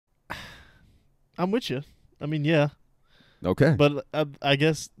I'm with you. I mean, yeah. Okay. But I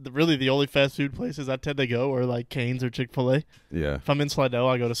guess really the only fast food places I tend to go are like Cane's or Chick-fil-A. Yeah. If I'm in Slidell,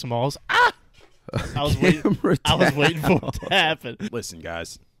 I go to Smalls. Ah! I was waiting for it to happen. Listen,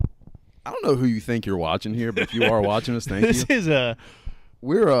 guys. I don't know who you think you're watching here, but if you are watching us, thank This you. is a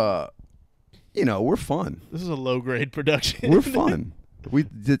We're we're fun. This is a low grade production. We're fun.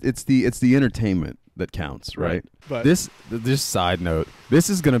 It's the entertainment that counts, right? But This side note, this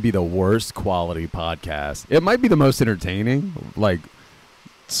is going to be the worst quality podcast. It might be the most entertaining, like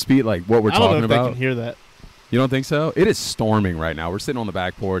what we're I don't talking know if about. they can hear that. You don't think so? It is storming right now. We're sitting on the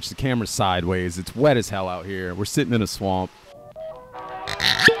back porch. The camera's sideways. It's wet as hell out here. We're sitting in a swamp.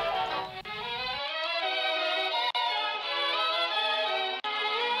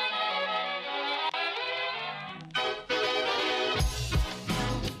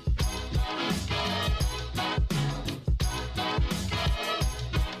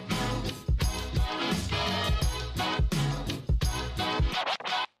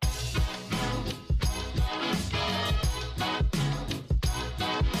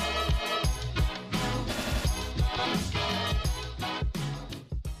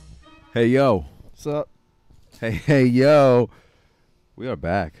 Hey, yo. What's up? Hey, yo. We are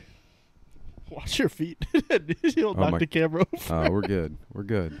back. Watch your feet. You'll knock the camera over. We're good. We're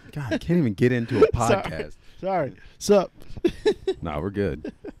good. God, I can't even get into a podcast. Sorry. Sup? No, we're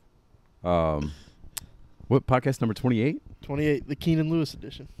good. What podcast number 28? 28, the Keenan Lewis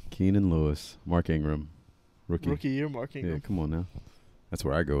edition. Keenan Lewis, Mark Ingram, Rookie year, Mark Ingram. Yeah, come on now. That's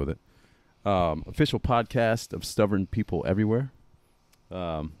where I go with it. Official podcast of stubborn people everywhere.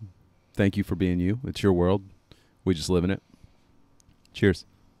 Thank you for being you. It's your world. We just live in it. Cheers.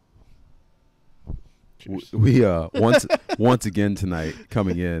 Cheers. We once again tonight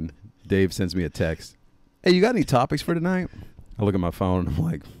coming in, Dave sends me a text. Hey, you got any topics for tonight? I look at my phone and I'm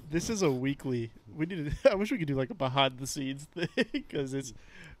like, this is a weekly. I wish we could do like a behind the scenes thing because it's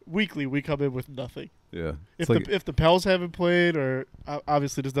weekly. We come in with nothing. yeah. If the Pels haven't played, or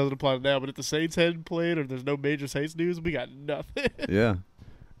obviously this doesn't apply now, but if the Saints hadn't played, or there's no major Saints news, we got nothing. Yeah.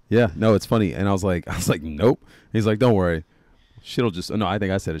 Yeah. No, it's funny. And I was like, nope. He's like, don't worry. Shit'll just, no, I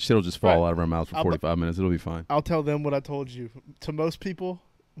think I said it. Shit'll just fall out of our mouths for 45 minutes. It'll be fine. I'll tell them what I told you. To most people,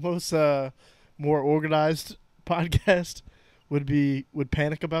 most more organized podcast would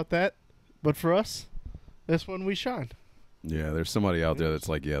panic about that. But for us, that's when we shine. Yeah, there's somebody out there that's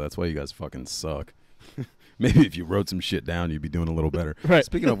like, yeah, that's why you guys fucking suck. Maybe if you wrote some shit down, you'd be doing a little better. Right.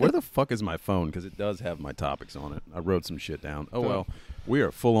 Speaking of, where the fuck is my phone? Because it does have my topics on it. I wrote some shit down. Oh, well. We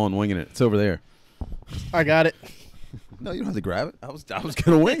are full on winging it. It's over there. I got it. No, you don't have to grab it. I was going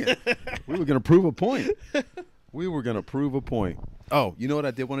to wing it. We were going to prove a point. Oh, you know what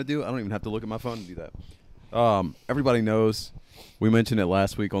I did want to do? I don't even have to look at my phone to do that. Everybody knows. We mentioned it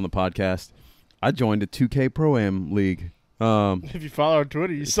last week on the podcast. I joined a 2K Pro-Am League. If you follow our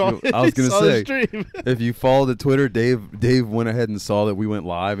Twitter, you saw it. I was going to say, stream. if you follow the Twitter, Dave went ahead and saw that we went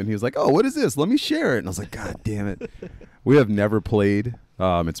live, and he was like, oh, what is this? Let me share it. And I was like, God damn it. We have never played.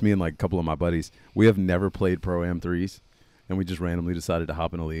 It's me and like a couple of my buddies. We have never played Pro-Am 3s, and we just randomly decided to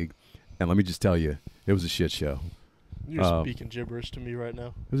hop in a league. And let me just tell you, it was a shit show. You're speaking gibberish to me right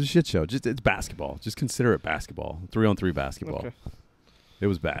now. It was a shit show. It's basketball. Just consider it basketball. 3-on-3 basketball. Okay. It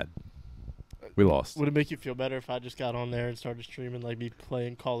was bad. We lost. Would it make you feel better if I just got on there and started streaming like me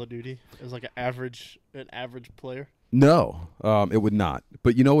playing Call of Duty as like an average player? No, it would not.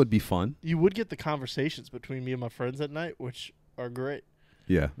 But you know what would be fun? You would get the conversations between me and my friends at night, which are great.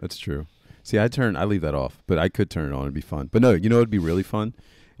 Yeah, that's true. See, I leave that off, but I could turn it on. It'd be fun. But no, you know what would be really fun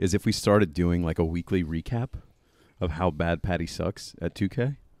is if we started doing like a weekly recap of how bad Patty sucks at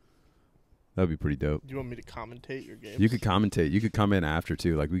 2K. That would be pretty dope. Do you want me to commentate your games? You could commentate. You could come in after,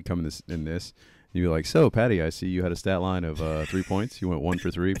 too. Like, we could come in this. You'd be like, so, Patty, I see you had a stat line of 3 points. You went 1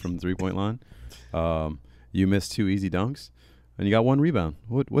 for 3 from the three-point line. You missed 2 easy dunks, and you got 1 rebound.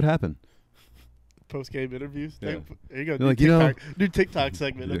 What happened? Post-game interviews? Yeah. There you go. New TikTok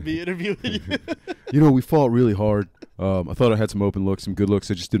segment of me interviewing you. We fought really hard. I thought I had some open looks, some good looks.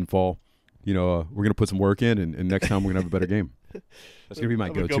 I just didn't fall. We're going to put some work in, and next time we're going to have a better game. That's going to be my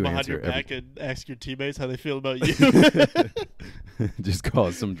go-to answer. Go behind your back and ask your teammates how they feel about you. Just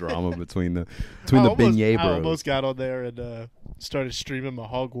cause some drama between the beignet bros. I almost got on there and started streaming my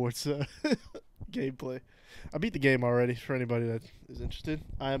Hogwarts gameplay. I beat the game already for anybody that is interested.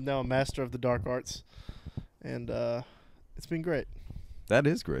 I am now a master of the dark arts, and it's been great. That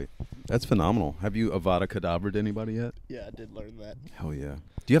is great. That's phenomenal. Have you Avada Kedavra to anybody yet? Yeah, I did learn that. Hell yeah.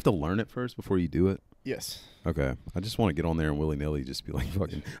 Do you have to learn it first before you do it? Yes. Okay. I just want to get on there and willy-nilly just be like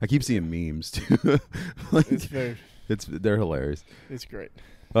fucking. I keep seeing memes too. Like, they're hilarious. It's great.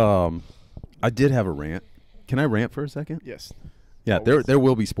 I did have a rant. Can I rant for a second? Yes. Yeah, Always. there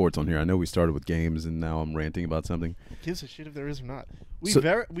will be sports on here. I know we started with games, and now I'm ranting about something. Who gives a shit if there is or not? We So-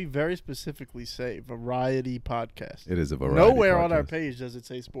 very specifically say variety podcast. It is a variety. Nowhere on our podcast. page does it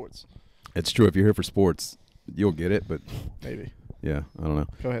say sports. It's true. If you're here for sports, you'll get it. But Maybe. yeah, I don't know.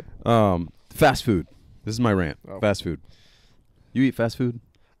 Go ahead. Fast food. This is my rant. Oh. Fast food. You eat fast food?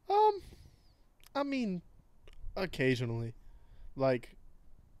 I mean, occasionally. Like,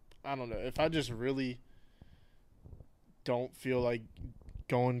 I don't know. If I just really don't feel like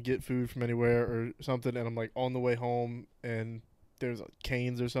going to get food from anywhere or something, and I'm like on the way home and there's like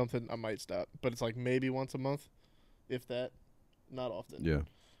Cane's or something, I might stop. But it's like maybe once a month, if that. Not often. Yeah.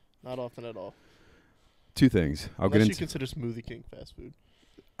 Not often at all. Two things. I'll Unless get you into. consider Smoothie King fast food.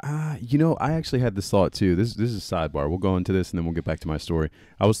 You know, I actually had this thought too. This is a sidebar. We'll go into this and then we'll get back to my story.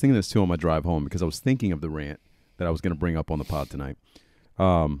 I was thinking this too on my drive home because I was thinking of the rant that I was going to bring up on the pod tonight.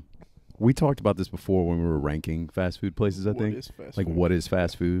 We talked about this before when we were ranking fast food places. I think What is fast like food? what is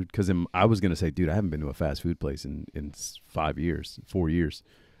fast food? Because I was going to say, dude, I haven't been to a fast food place in 4 years.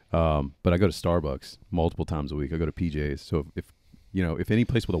 But I go to Starbucks multiple times a week. I go to PJ's. So if any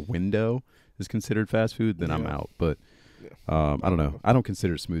place with a window is considered fast food, then I'm Yeah. out. But Yeah. I don't know. I don't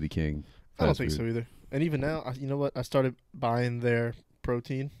consider Smoothie King fast I don't think food. so either. And even now, you know what? I started buying their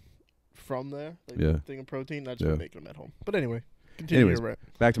protein from there. Like Yeah. thing of protein. I just Yeah. been making them at home. But anyway, continue Anyways. your rant.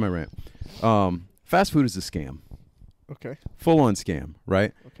 Back to my rant. Fast food is a scam. Okay. Full-on scam,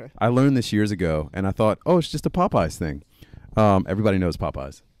 right? Okay. I learned this years ago, and I thought, oh, it's just a Popeyes thing. Everybody knows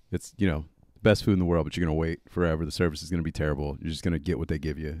Popeyes. It's, best food in the world, but you're going to wait forever. The service is going to be terrible. You're just going to get what they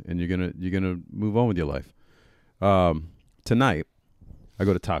give you, and you're gonna move on with your life. Tonight, I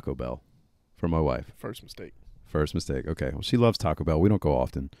go to Taco Bell for my wife. First mistake. First mistake. Okay. Well, she loves Taco Bell. We don't go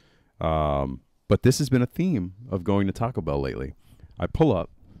often. But this has been a theme of going to Taco Bell lately. I pull up.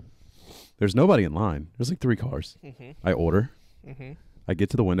 There's nobody in line. There's like 3 cars. Mm-hmm. I order. Mm-hmm. I get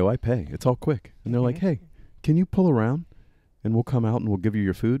to the window. I pay. It's all quick. And they're like, hey, can you pull around and we'll come out and we'll give you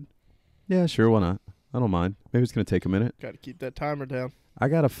your food? Yeah, sure. Why not? I don't mind. Maybe it's going to take a minute. Got to keep that timer down. I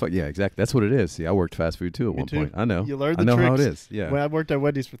got to yeah, exactly. That's what it is. See, I worked fast food too at Me one too. point. I know. You learn I the know how it tricks. is. Yeah. When I worked at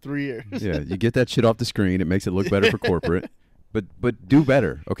Wendy's for 3 years. Yeah, you get that shit off the screen. It makes it look better for corporate. But do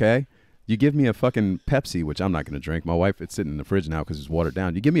better, okay? You give me a fucking Pepsi, which I'm not going to drink. My wife, it's sitting in the fridge now because it's watered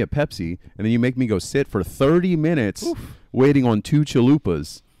down. You give me a Pepsi, and then you make me go sit for 30 minutes waiting on 2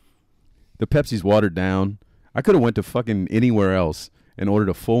 chalupas. The Pepsi's watered down. I could have went to fucking anywhere else and ordered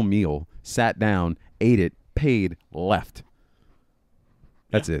a full meal, sat down, ate it, paid, left.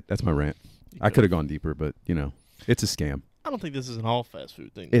 That's it. That's my rant. I could have gone deeper, but, it's a scam. I don't think this is an all fast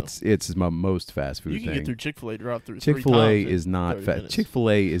food thing. Though. It's my most fast food you can thing. get through Chick-fil-A drive-through. Chick-fil-A is not fast. fast.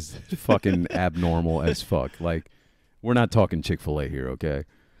 Chick-fil-A is fucking abnormal as fuck. Like, we're not talking Chick-fil-A here, okay?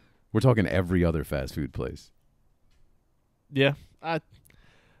 We're talking every other fast food place. Yeah,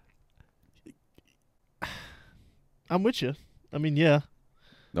 I'm with you. I mean, yeah,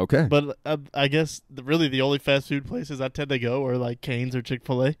 Okay. but I guess really the only fast food places I tend to go are like Cane's or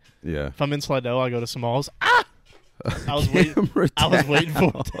Chick-fil-A. Yeah. If I'm in Slidell, I go to Smalls. I was waiting. I was waiting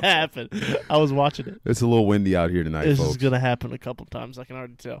for it to happen. I was watching it. It's a little windy out here tonight, This folks. is gonna happen a couple times. I can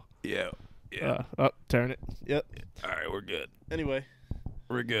already tell. Yeah. Turn it. Yep. All right, we're good. Anyway,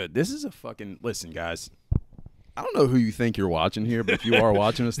 We're good. This is a fucking listen, guys. I don't know who you think you're watching here, but if you are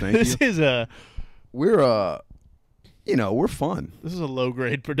watching us, thank this you. is a We're fun. this is a low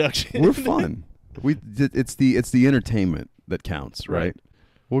grade production. We're fun. It's the entertainment that counts, right? Right.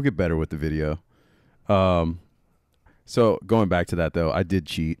 We'll get better with the video. So going back to that though, I did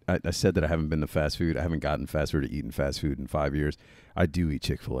cheat. I said that I haven't been to fast food. I haven't gotten fast food or eaten fast food in 5 years. I do eat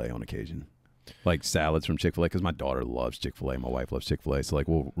Chick-fil-A on occasion, like salads from Chick-fil-A because my daughter loves Chick-fil-A. My wife loves Chick-fil-A, so like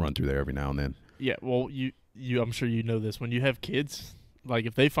we'll run through there every now and then. Yeah. Well, you I'm sure you know this. When you have kids, like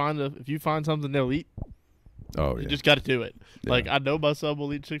if you find something they'll eat, Oh you yeah, just got to do it. Yeah. Like I know my son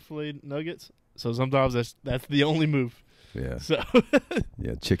will eat Chick-fil-A nuggets, so sometimes that's the only move. yeah, So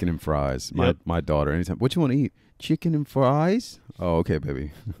yeah. Chicken and fries. Yep. My daughter anytime. What you want to eat? Chicken and fries? Oh, okay,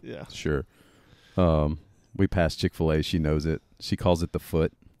 baby. yeah, Sure. We passed Chick-fil-A. She knows it. She calls it the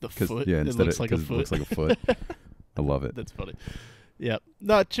foot. the foot. Yeah, it instead looks of like a because it foot. looks like a foot. I love it. That's funny. Yeah.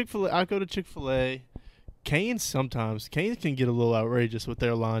 No, Chick-fil-A. I go to Chick-fil-A. Cane's sometimes. Cane's can get a little outrageous with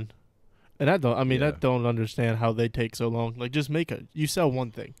their line. And I Yeah. don't understand how they take so long. Like, just you sell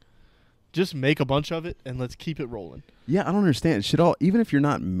one thing. Just make a bunch of it, and let's keep it rolling. Yeah, I don't understand. It should all, even if you're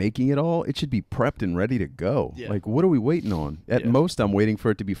not making it all, it should be prepped and ready to go. Yeah. Like, what are we waiting on? At Yeah. most, I'm waiting for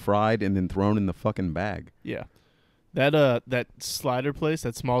it to be fried and then thrown in the fucking bag. Yeah. That slider place,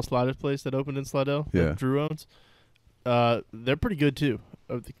 that small slider place that opened in Slidell, Yeah. that Drew owns, they're pretty good, too.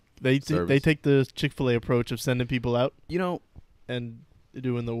 They service. take the Chick-fil-A approach of sending people out You know, and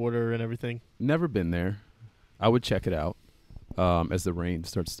doing the order and everything. never been there. I would check it out as the rain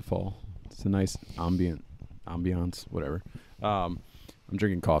starts to fall. It's a nice ambiance, whatever. I'm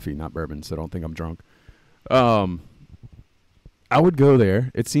drinking coffee, not bourbon, so don't think I'm drunk. I would go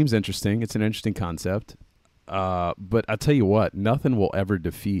there. It seems interesting. It's an interesting concept. But I tell you what, nothing will ever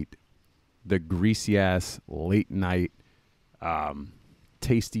defeat the greasy ass late night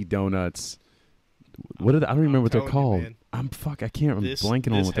tasty donuts. What are they? I don't remember what they're called. I can't. I'm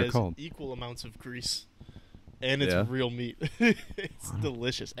blanking on what they're called. Equal amounts of grease, and it's Yeah. real meat. It's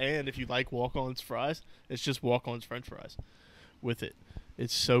delicious. And if you like Walk-On's fries, it's just Walk-On's French fries with it.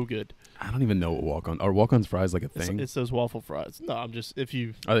 It's so good. I don't even know what Walk-On's fries like a thing. It's those waffle fries. No, I'm just if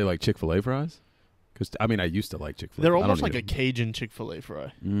you. Are they like Chick-fil-A fries? Because I mean, I used to like Chick-fil-A. They're almost like a Cajun Chick-fil-A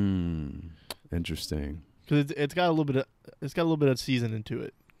fry. Interesting. Because it's got a little bit of seasoning to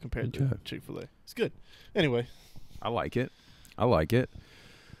it compared to Okay. Chick-fil-A. It's good. Anyway, I like it. All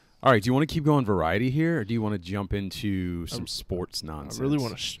right. Do you want to keep going variety here, or do you want to jump into some sports nonsense? I really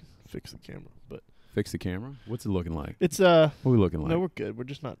want to fix the camera, but fix the camera. What's it looking like? it's What are we looking like? no, we're good. We're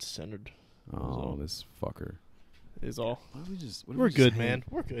just not centered. Oh, this fucker. Is all. Why don't we just? We're good, man.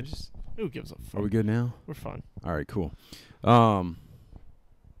 We're good. Who gives a fuck? Are we good now? We're fine. All right, cool.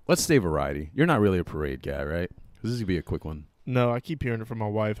 Let's stay variety. You're not really a parade guy, right? 'Cause this is gonna be a quick one. No, I keep hearing it from my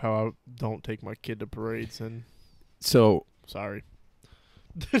wife how I don't take my kid to parades, and So sorry.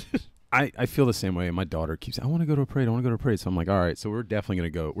 I feel the same way. My daughter keeps, I want to go to a parade. I want to go to a parade. So I'm like, all right. So we're definitely gonna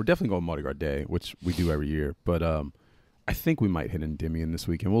go. We're definitely going Mardi Gras Day, which we do every year. But I think we might hit Endymion this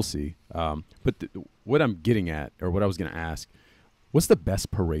weekend. We'll see. But what I'm getting at, or what I was gonna ask, what's the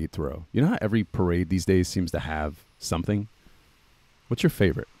best parade throw? You know how every parade these days seems to have something. What's your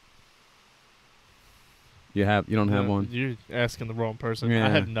favorite? You don't have one? You're asking the wrong person. Yeah. I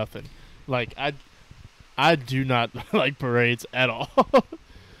have nothing. Like I do not like parades at all.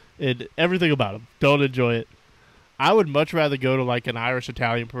 Everything about them. Don't enjoy it. I would much rather go to like an Irish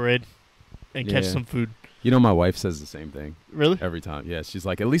Italian parade and catch Yeah. some food. You know, my wife says the same thing Really? every time. Yeah, she's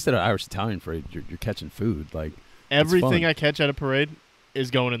like, at least at an Irish Italian parade, you're catching food. Like, Everything fun. I catch at a parade is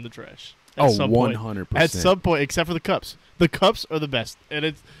going in the trash. oh, At some point. 100%. At some point, except for the cups. The cups are the best, and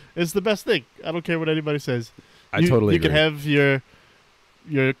it's the best thing. I don't care what anybody says. I totally You agree. can have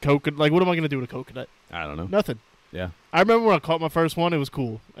your coconut. Like, what am I going to do with a coconut? I don't know. Nothing. Yeah. I remember when I caught my first one, it was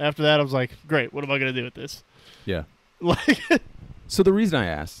cool. After that, I was like, great, what am I going to do with this? Yeah. Like, So the reason I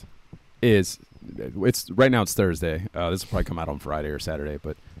asked is, right now it's Thursday. This will probably come out on Friday or Saturday,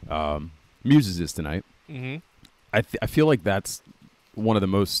 but Muses is tonight. mm-hmm. I feel like that's one of the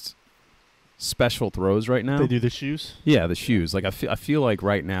most special throws right now. They do the shoes. Yeah, the shoes. Like I feel like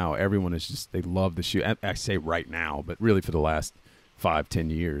right now everyone is just, they love the shoe. I say right now, but really for the last 5-10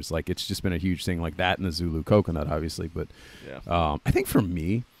 years, like it's just been a huge thing, like that and the Zulu coconut, obviously. But Yeah. I think for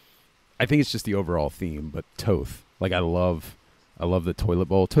me, I think it's just the overall theme. But Toth, like I love the toilet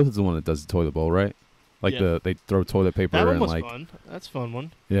bowl. Toth is the one that does the toilet bowl, right? Like Yeah. they throw toilet paper That one and was like fun. That's a fun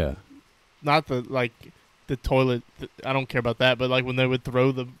one. yeah. Not the toilet. I don't care about that, but like when they would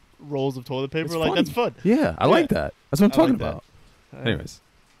throw the rolls of toilet paper, It's like fun. that's fun. Yeah, I like that. That's what I'm I talking like that. about. Anyways,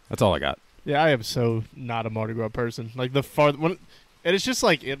 that's all I got. Yeah, I am so not a Mardi Gras person. Like and it's just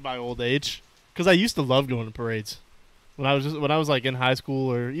like in my old age, because I used to love going to parades when I was like in high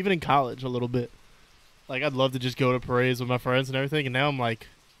school or even in college a little bit. Like I'd love to just go to parades with my friends and everything, and now I'm like,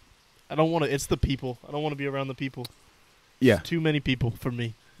 I don't want to. It's the people. I don't want to be around the people. Yeah. It's too many people for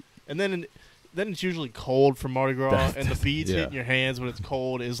me. And then it's usually cold for Mardi Gras, and the beads yeah. hitting your hands when it's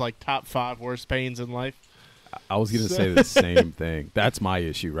cold is like top 5 worst pains in life. I was gonna say the same thing. That's my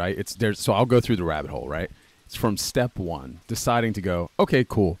issue, right? So I'll go through the rabbit hole, right? It's from step 1, deciding to go, okay,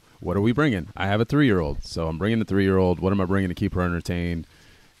 cool. What are we bringing? I have a 3-year-old, so I'm bringing the 3-year-old. What am I bringing to keep her entertained?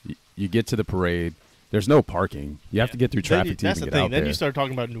 You get to the parade. There's no parking. You have to get through traffic to That's even the get thing. out Then there. you start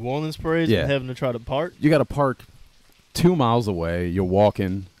talking about New Orleans parades Yeah. and having to try to park. You got to park 2 miles away. You're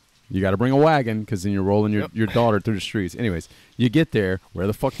walking. You got to bring a wagon because then you're rolling your daughter through the streets. Anyways, you get there. Where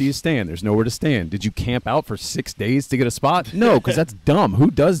the fuck do you stand? There's nowhere to stand. Did you camp out for 6 days to get a spot? No, because that's dumb. Who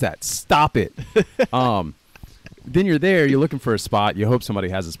does that? Stop it. Then you're there. You're looking for a spot. You hope somebody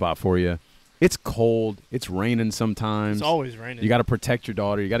has a spot for you. It's cold. It's raining sometimes. It's always raining. You got to protect your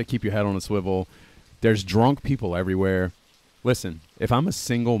daughter. You got to keep your head on a swivel. There's drunk people everywhere. Listen, if I'm a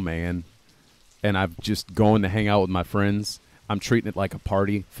single man and I'm just going to hang out with my friends, I'm treating it like a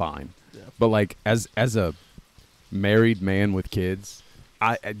party, fine. Yeah. But like as a married man with kids,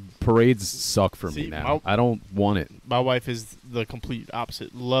 parades suck for me See, now. I don't want it. My wife is the complete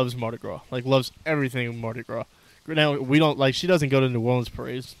opposite. Loves Mardi Gras. Like, loves everything Mardi Gras. Now we don't like. She doesn't go to New Orleans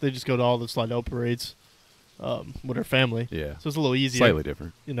parades. They just go to all the Slidell parades with her family. Yeah. So it's a little easier. Slightly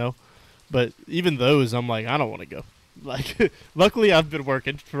different. But even those, I'm like, I don't want to go. Like, luckily I've been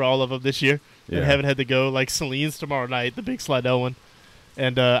working for all of them this year and haven't had to go. Like Celine's tomorrow night, the big Slidell one,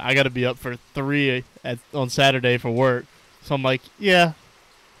 and I got to be up for 3 on Saturday for work. So I'm like, yeah,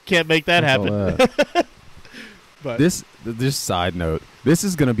 can't make that happen. But this side note, this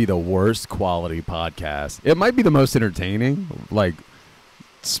is going to be the worst quality podcast. It might be the most entertaining, like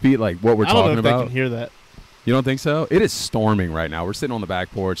what we're talking about. I don't know if they can hear that. You don't think so? It is storming right now. We're sitting on the back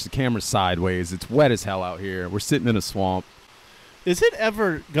porch. The camera's sideways. It's wet as hell out here. We're sitting in a swamp. Is it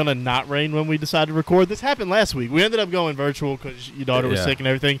ever going to not rain when we decide to record? This happened last week. We ended up going virtual because your daughter was sick and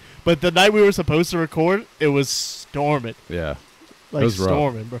everything. But the night we were supposed to record, it was storming. Yeah. Like, it was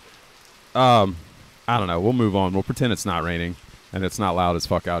storming, bro. I don't know. We'll move on. We'll pretend it's not raining and it's not loud as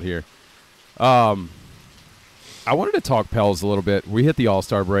fuck out here. I wanted to talk Pels a little bit. We hit the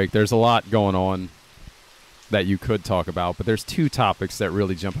All-Star break. There's a lot going on that you could talk about, but there's 2 topics that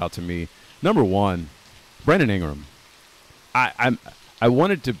really jump out to me. Number 1, Brandon Ingram. I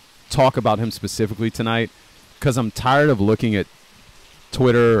wanted to talk about him specifically tonight because I'm tired of looking at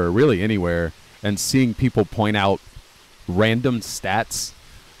Twitter or really anywhere and seeing people point out random stats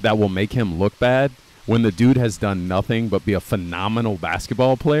that will make him look bad when the dude has done nothing but be a phenomenal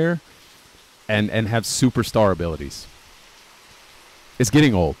basketball player and have superstar abilities. It's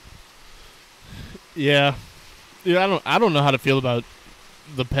getting old. Yeah. Yeah, I don't know how to feel about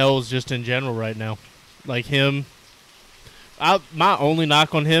the Pels just in general right now. Like him, my only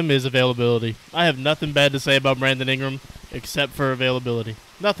knock on him is availability. I have nothing bad to say about Brandon Ingram except for availability.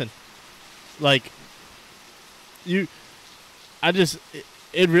 Nothing. Like it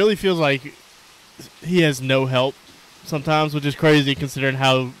really feels like he has no help sometimes, which is crazy considering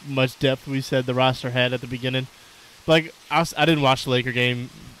how much depth we said the roster had at the beginning. Like I didn't watch the Laker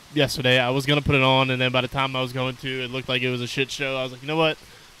game yesterday. I was going to put it on, and then by the time I was going to, it looked like it was a shit show. I was like, you know what?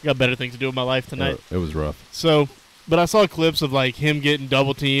 I got better things to do with my life tonight. It was rough. So, but I saw clips of, like, him getting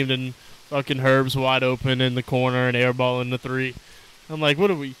double-teamed and fucking Herb's wide open in the corner and airballing the 3. I'm like, what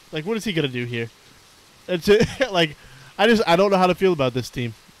is he going to do here? It's like, I don't know how to feel about this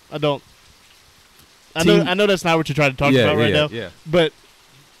team. I don't. I know that's not what you're trying to talk about right now. Yeah. But,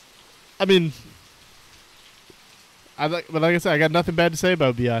 I mean, but like I said, I got nothing bad to say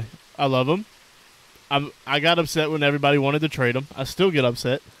about B.I. I love him. I got upset when everybody wanted to trade him. I still get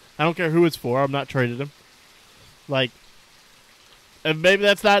upset. I don't care who it's for. I'm not trading him. Like, and maybe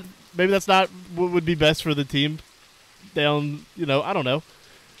that's not what would be best for the team. Down, I don't know.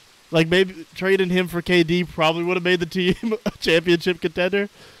 Like maybe trading him for KD probably would have made the team a championship contender.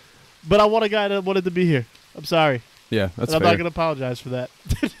 But I want a guy that wanted to be here. I'm sorry. Yeah, that's fair. I'm fair. not going to apologize for that.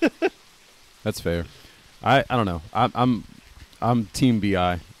 That's fair. I don't know. I'm Team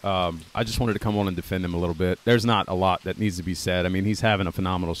BI. I just wanted to come on and defend him a little bit. There's not a lot that needs to be said. I mean, he's having a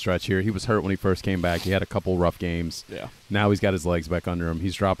phenomenal stretch here. He was hurt when he first came back. He had a couple rough games. Yeah. Now he's got his legs back under him.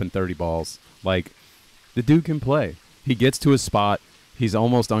 He's dropping 30 balls. Like, the dude can play. He gets to his spot. He's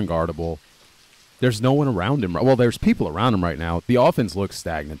almost unguardable. There's no one around him. Well, there's people around him right now. The offense looks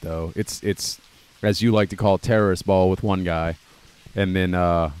stagnant, though. It's as you like to call, terrorist ball with one guy, and then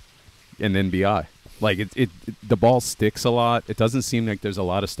BI. Like the ball sticks a lot. It doesn't seem like there's a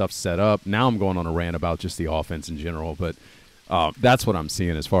lot of stuff set up. Now I'm going on a rant about just the offense in general, but that's what I'm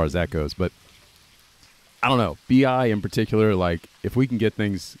seeing as far as that goes. But I don't know. BI in particular, like if we can get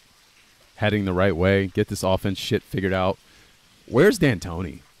things heading the right way, get this offense shit figured out. Where's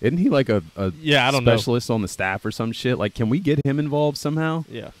D'Antoni? Isn't he like a specialist on the staff or some shit? Like, can we get him involved somehow?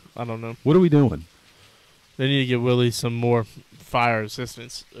 Yeah, I don't know. What are we doing? They need to give Willie some more fire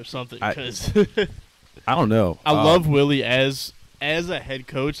assistance or something. Because I don't know. I love Willie as a head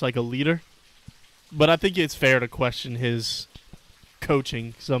coach, like a leader. But I think it's fair to question his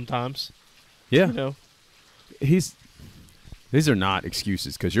coaching sometimes. Yeah. These are not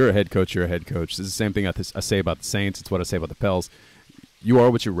excuses because you're a head coach, you're a head coach. This is the same thing I say about the Saints. It's what I say about the Pels. You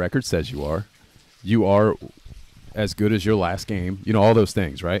are what your record says you are. You are as good as your last game. All those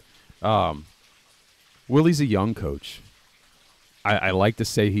things, right? Willie's a young coach. I like to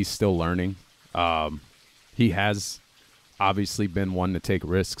say he's still learning. He has obviously been one to take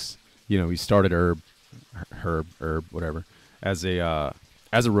risks. He started Herb, whatever, as a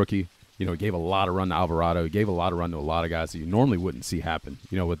rookie. He gave a lot of run to Alvarado. He gave a lot of run to a lot of guys that you normally wouldn't see happen.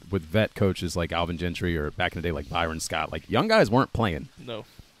 With vet coaches like Alvin Gentry or back in the day like Byron Scott. Like, young guys weren't playing. No.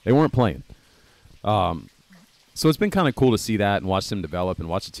 They weren't playing. So it's been kind of cool to see that and watch them develop and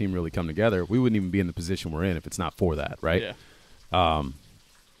watch the team really come together. We wouldn't even be in the position we're in if it's not for that, right? Yeah.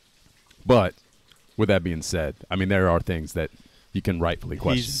 But With that being said, I mean, there are things that you can rightfully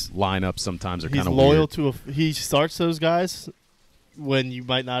question. Lineups sometimes are kind of loyal weird. he starts those guys when you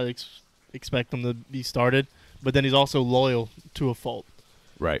might not expect them to be started, but then he's also loyal to a fault.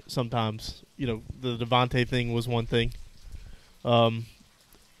 Right. Sometimes, the Devontae thing was one thing.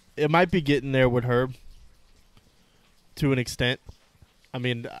 It might be getting there with Herb to an extent. I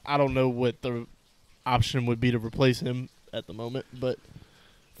mean, I don't know what the option would be to replace him at the moment, but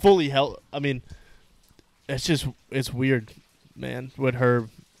fully held. I mean, it's weird, man, with Herb.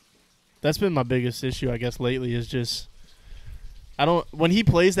 That's been my biggest issue, I guess, lately is just when he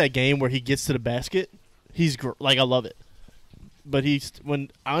plays that game where he gets to the basket, he's I love it. But when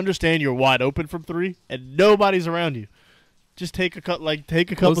I understand you're wide open from three and nobody's around you, just take a couple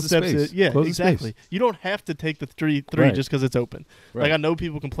steps in. Yeah, Close exactly. You don't have to take the three right. just because it's open. Right. Like I know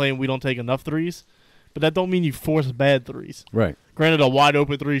people complain we don't take enough threes, but that don't mean you force bad threes. Right. Granted, a wide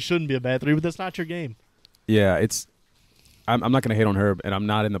open three shouldn't be a bad three, but that's not your game. Yeah, I'm not going to hate on Herb, and I'm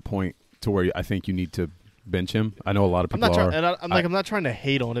not in the point to where I think you need to bench him. I know a lot of people are. I'm not trying to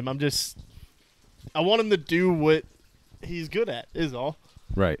hate on him. I want him to do what he's good at. Is all.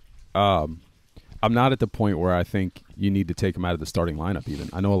 Right. I'm not at the point where I think you need to take him out of the starting lineup. Even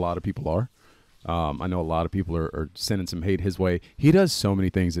I know a lot of people are. I know a lot of people are sending some hate his way. He does so many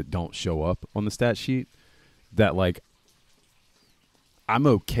things that don't show up on the stat sheet that I'm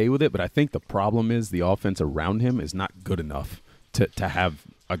okay with it, but I think the problem is the offense around him is not good enough to have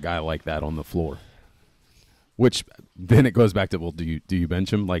a guy like that on the floor. Which then it goes back to, well, do you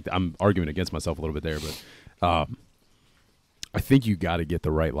bench him? Like I'm arguing against myself a little bit there, but I think you got to get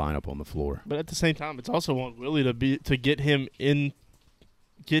the right lineup on the floor. But at the same time, it's also on Willie to get him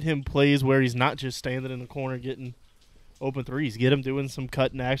plays where he's not just standing in the corner getting open threes. Get him doing some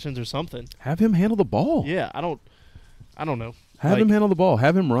cutting actions or something. Have him handle the ball. Yeah, I don't know. Have him handle the ball.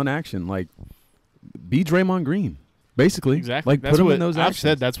 Have him run action. Like, be Draymond Green, basically. Exactly. Like, put him in those actions. I've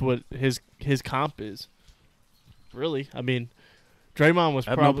said that's what his comp is. Really, I mean, Draymond was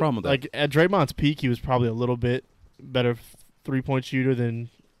probably no problem with that. Like at Draymond's peak, he was probably a little bit better 3-point shooter than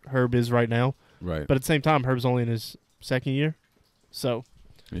Herb is right now. Right. But at the same time, Herb's only in his second year, so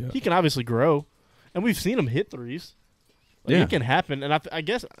yeah. he can obviously grow, and we've seen him hit threes. It can happen, and I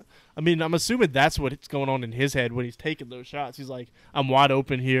guess, I mean, I'm assuming that's what's going on in his head when he's taking those shots. He's like, I'm wide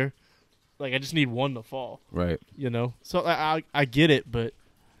open here, like I just need one to fall. Right. So I get it, but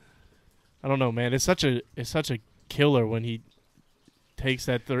I don't know, man. It's such a killer when he takes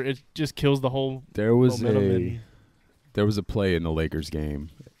that third. It just kills the whole momentum. There was a play in the Lakers game.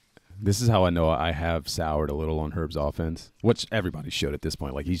 This is how I know I have soured a little on Herb's offense, which everybody should at this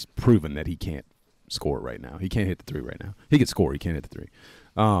point. Like, he's proven that he can't score right now. He can't hit the three right now. He can score. He can't hit the three.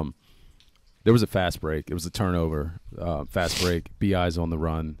 There was a fast break. It was a turnover. Fast break. BI's on the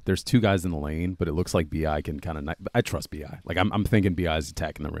run. There's two guys in the lane, but it looks like BI can kind of – I trust BI. Like, I'm thinking BI's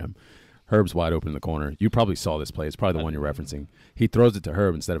attacking the rim. Herb's wide open in the corner. You probably saw this play. It's probably the one you're referencing. He throws it to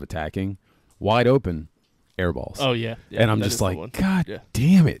Herb instead of attacking. Wide open, air balls. Oh, yeah. And I'm just like, God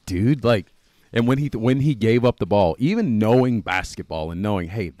damn it, dude. Like, and when he gave up the ball, even knowing basketball and knowing,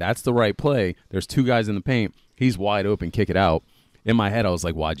 hey, that's the right play, there's two guys in the paint, he's wide open, kick it out. In my head, I was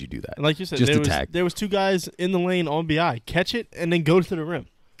like, why'd you do that? And like you said, just there was two guys in the lane on BI. Catch it and then go to the rim.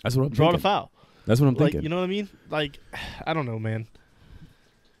 That's what I'm Draw thinking. the foul. That's what I'm thinking. You know what I mean? Like, I don't know, man.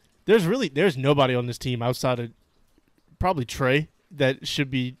 There's nobody on this team outside of probably Trey that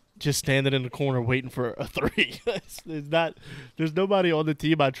should be just standing in the corner waiting for a three. There's nobody on the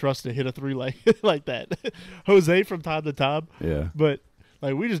team I trust to hit a three like that. Jose from time to time. Yeah. But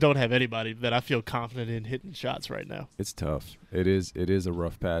like, we just don't have anybody that I feel confident in hitting shots right now. It's tough. It is a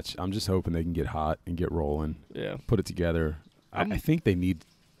rough patch. I'm just hoping they can get hot and get rolling. Yeah. Put it together. I think they need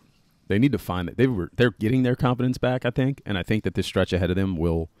to find that they're getting their confidence back, I think, and I think that this stretch ahead of them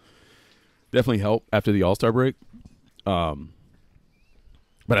will definitely help after the All-Star break.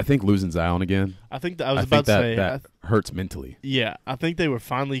 But I think losing Zion again. I think that hurts mentally. Yeah, I think they were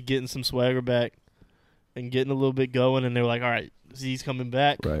finally getting some swagger back and getting a little bit going, and they were like, all right, Z's coming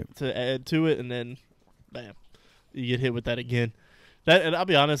back to add to it, and then, bam, you get hit with that again. And I'll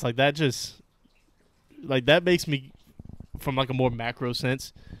be honest, like that makes me, from like a more macro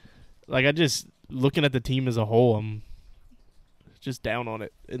sense, like I just, looking at the team as a whole, I'm just down on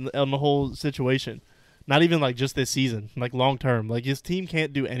it, on the whole situation. Not even like just this season, like long term. Like his team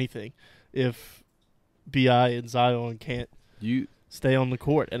can't do anything if BI and Zion can't stay on the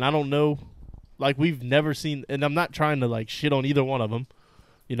court. And I don't know, like we've never seen, and I'm not trying to like shit on either one of them.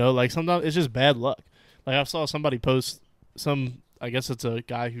 Like sometimes it's just bad luck. Like I saw somebody post I guess it's a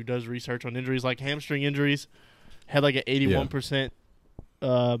guy who does research on injuries, like hamstring injuries, had like an 81%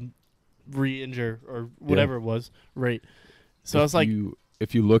 re-injure or whatever it was rate. So I was like,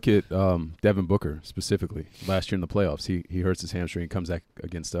 if you look at Devin Booker specifically, last year in the playoffs, he hurts his hamstring, comes back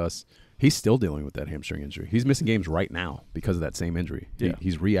against us. He's still dealing with that hamstring injury. He's missing games right now because of that same injury. Yeah.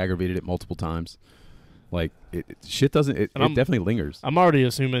 He's re-aggravated it multiple times. Like, shit doesn't – it definitely lingers. I'm already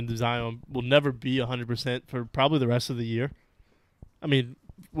assuming Zion will never be 100% for probably the rest of the year. I mean,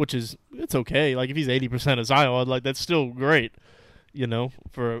 which is – it's okay. Like, if he's 80% of Zion, like, that's still great, you know,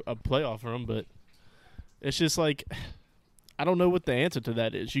 for a playoff for him. But it's just like I don't know what the answer to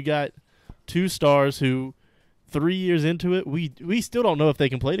that is. You got two stars who 3 years into it, we still don't know if they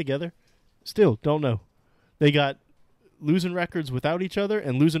can play together. Still don't know. They got losing records without each other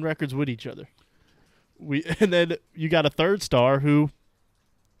and losing records with each other. And then you got a third star who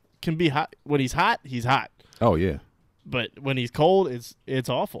can be hot. When he's hot, he's hot. Oh, yeah. But when he's cold, it's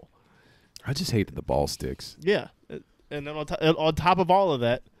awful. I just hate that the ball sticks. Yeah. And then on top of all of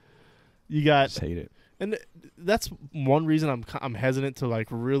that, you got – I just hate it. And that's one reason I'm hesitant to, like,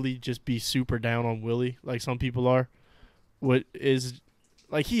 really just be super down on Willie like some people are. What is –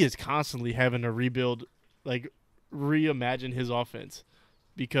 like, he is constantly having to rebuild, like, reimagine his offense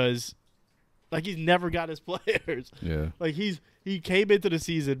because – like, he's never got his players. Yeah. Like, he came into the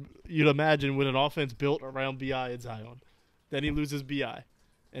season, you'd imagine, with an offense built around B.I. and Zion. Then he loses B.I.,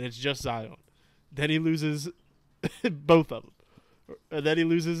 and it's just Zion. Then he loses both of them. And then he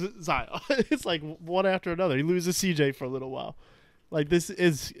loses Zion. It's like one after another. He loses C.J. for a little while. Like, this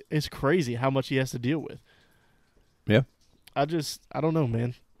is crazy how much he has to deal with. Yeah. I don't know,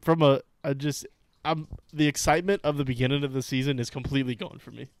 man. The excitement of the beginning of the season is completely gone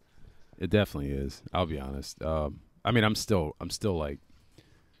for me. It definitely is. I'll be honest. I mean, I'm still like,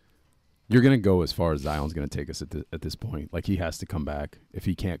 you're gonna go as far as Zion's gonna take us at this point. Like, he has to come back. If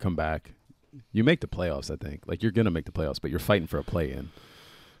he can't come back, you make the playoffs. I think. Like, you're gonna make the playoffs, but you're fighting for a play-in.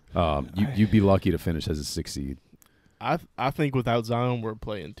 You'd be lucky to finish as a 6th seed. I think without Zion, we're a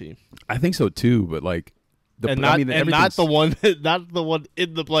play-in team. I think so too, but like, not the one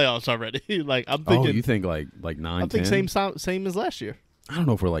in the playoffs already. Like, I'm thinking. Oh, you think like 9? I think 10? same as last year. I don't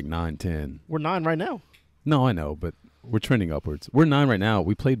know if we're like 9, 10. We're 9 right now. No, I know, but we're trending upwards. We're 9 right now.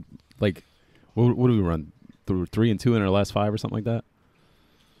 We played like, what do we run? Through 3-2 in our last 5 or something like that.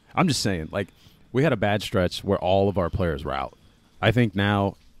 I'm just saying, like, we had a bad stretch where all of our players were out. I think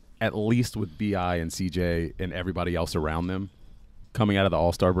now, at least with BI and CJ and everybody else around them, coming out of the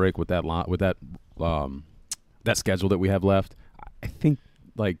All-Star break with that schedule that we have left, I think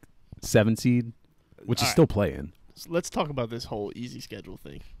like 7 seed, which is still playing. Let's talk about this whole easy schedule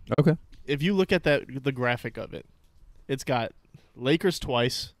thing. Okay. If you look at the graphic of it, it's got Lakers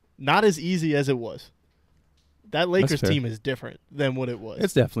twice, not as easy as it was. That Lakers team is different than what it was.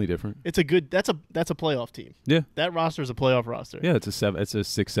 It's definitely different. It's a good. That's a playoff team. Yeah. That roster is a playoff roster. Yeah, it's a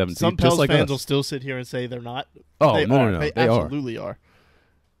 6-7 Some team. Pels like fans us. will still sit here and say they're not. Oh, no. They absolutely are.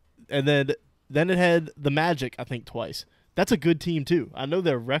 And then it had the Magic, I think, twice. That's a good team too. I know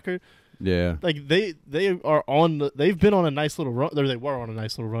their record. Yeah. Like they've been on a nice little run. They were on a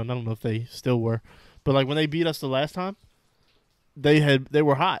nice little run. I don't know if they still were. But like when they beat us the last time, they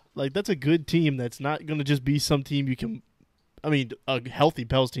were hot. Like, that's a good team that's not going to just be some team you can – I mean, a healthy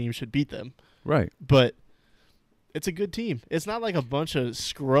Pels team should beat them. Right. But it's a good team. It's not like a bunch of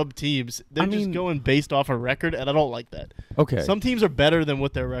scrub teams. They're just going based off a record, and I don't like that. Okay. Some teams are better than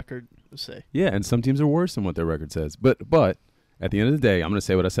what their record say. Yeah, and some teams are worse than what their record says. But at the end of the day, I'm going to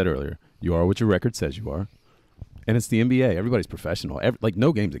say what I said earlier. You are what your record says you are. And it's the NBA. Everybody's professional. Like,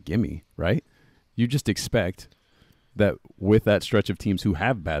 no game's a gimme, right? You just expect that with that stretch of teams who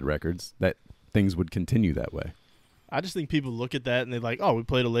have bad records, that things would continue that way. I just think people look at that and they're like, "Oh, we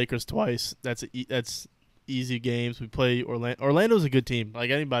played the Lakers twice. That's easy games. We play Orlando. Orlando's a good team.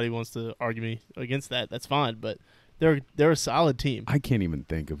 Like, anybody wants to argue me against that, that's fine. But they're a solid team. I can't even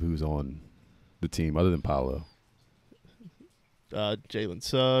think of who's on the team other than Paolo. Jalen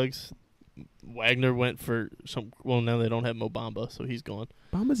Suggs. Wagner went for some. Well, now they don't have Mo Bamba, so he's gone.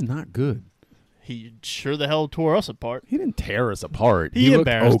 Bamba's not good. He sure the hell tore us apart. He didn't tear us apart. He looked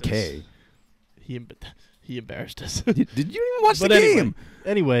embarrassed okay. Us. He embarrassed us. Did you even watch the game?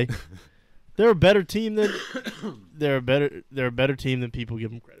 Anyway, they're a better team than they're a better team than people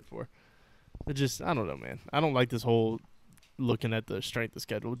give them credit for. I don't know, man. I don't like this whole looking at the strength of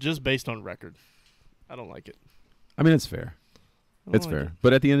schedule just based on record. I don't like it. I mean, it's fair. It's fair. It.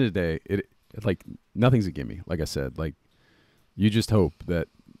 But at the end of the day, it like nothing's a gimme. Like I said, like you just hope that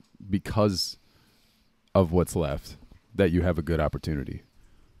because of what's left that you have a good opportunity.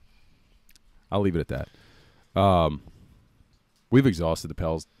 I'll leave it at that. We've exhausted the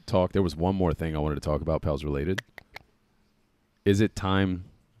Pels talk. There was one more thing I wanted to talk about, Pels related. Is it time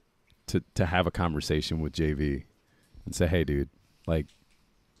to have a conversation with JV and say, hey, dude, like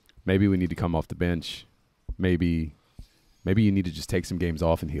maybe we need to come off the bench. Maybe you need to just take some games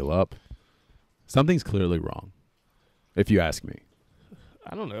off and heal up. Something's clearly wrong, if you ask me.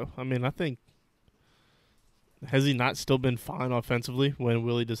 I don't know. I mean, I think has he not still been fine offensively when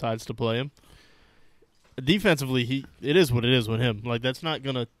Willie decides to play him? Defensively, it is what it is with him. Like that's not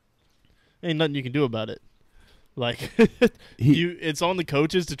gonna ain't nothing you can do about it. Like it's on the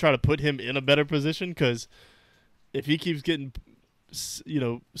coaches to try to put him in a better position because if he keeps getting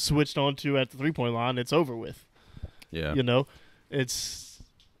switched onto at the 3-point line, it's over with. Yeah, it's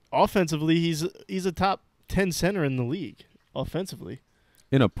offensively he's a top 10 center in the league offensively.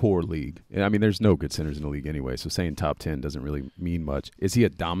 In a poor league. I mean, there's no good centers in the league anyway, so saying top 10 doesn't really mean much. Is he a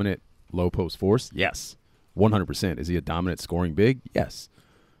dominant low post force? Yes. 100%. Is he a dominant scoring big? Yes.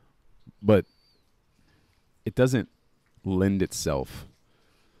 But it doesn't lend itself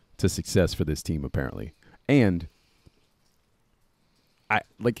to success for this team, apparently. And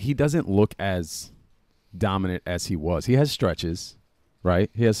he doesn't look as dominant as he was. He has stretches, right?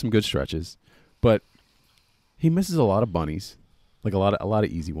 He has some good stretches, but he misses a lot of bunnies. Like a lot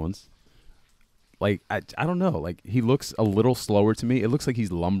of easy ones. Like I don't know. Like he looks a little slower to me. It looks like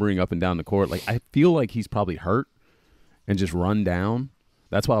he's lumbering up and down the court. Like I feel like he's probably hurt and just run down.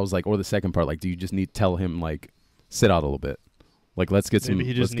 That's why I was like, or the second part, like, do you just need to tell him like sit out a little bit? Like let's get Maybe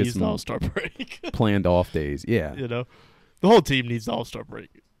he just needs the All-Star break. Planned off days. Yeah. The whole team needs the All-Star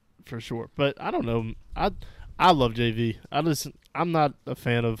break for sure. But I don't know. I love JV. I'm not a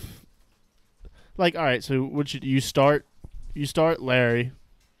fan of like all right. So what you start. You start Larry.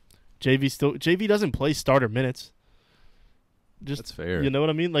 JV doesn't play starter minutes. That's fair. You know what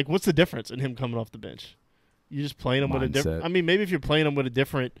I mean? Like, what's the difference in him coming off the bench? You just playing him with a different. I mean, maybe if you're playing him with a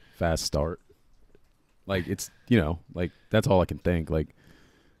different fast start, like it's like that's all I can think. Like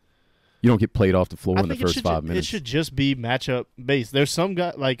you don't get played off the floor in the first 5 minutes. It should just be matchup based. There's some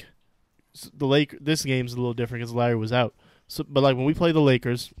guy like the This game's a little different because Larry was out. So, but like when we play the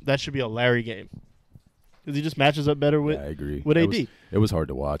Lakers, that should be a Larry game. Because he just matches up better with, I agree. with AD. It was hard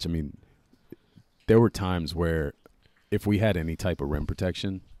to watch. I mean, there were times where if we had any type of rim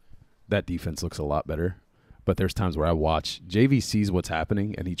protection, that defense looks a lot better. But there's times where I watch JV sees what's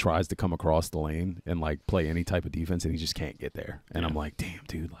happening and he tries to come across the lane and like play any type of defense and he just can't get there. And I'm like, damn,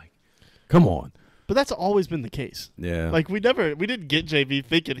 dude, like, come on. But that's always been the case. Yeah. Like we didn't get JV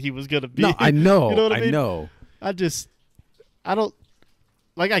thinking he was gonna be. No, I know. You know what I mean? know. I don't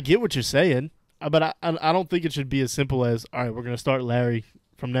like. I get what you're saying. But I don't think it should be as simple as, all right, we're going to start Larry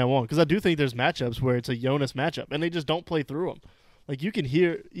from now on. Because I do think there's matchups where it's a Jonas matchup, and they just don't play through them. Like, you can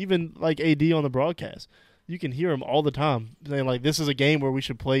hear, even like AD on the broadcast, you can hear him all the time saying, like, this is a game where we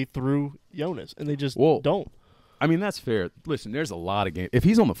should play through Jonas, and they just don't. I mean, that's fair. Listen, there's a lot of games. If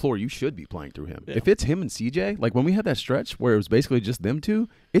he's on the floor, you should be playing through him. Yeah. If it's him and CJ, like when we had that stretch where it was basically just them two,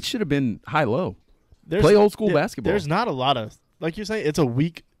 it should have been high-low. Play old school basketball. There's not a lot of, like you're saying, it's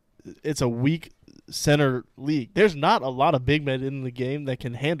a weak center league. There's not a lot of big men in the game that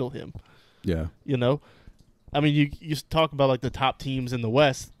can handle him. Yeah. I mean, you talk about like the top teams in the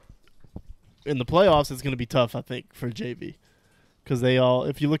West. In the playoffs, it's going to be tough, I think, for JV. Because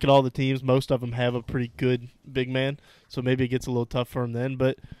if you look at all the teams, most of them have a pretty good big man. So maybe it gets a little tough for him then.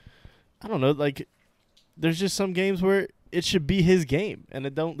 But I don't know. Like, there's just some games where it should be his game, and they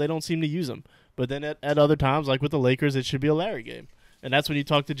don't seem to use him. But then at other times, like with the Lakers, it should be a Larry game. And that's when you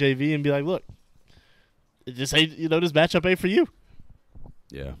talk to JV and be like, look, it just ain't, this matchup ain't for you.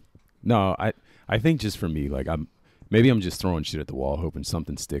 Yeah. No, I think just for me, like I'm just throwing shit at the wall, hoping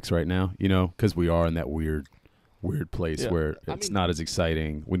something sticks right now, because we are in that weird place where it's not as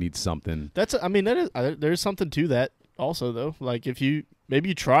exciting. We need something. There's something to that also though. Like maybe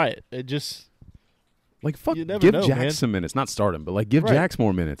you try it. It just like fuck. You never give know, Jax man. some minutes, not start him, but like give Jax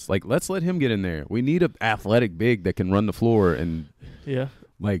more minutes. Like let's let him get in there. We need an athletic big that can run the floor and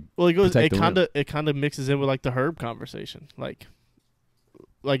like. Well, it kind of mixes in with like the Herb conversation. Like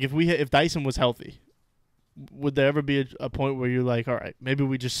if Dyson was healthy, would there ever be a point where you're like, all right, maybe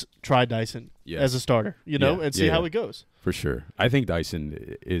we just try Dyson as a starter, and see how it goes? For sure. I think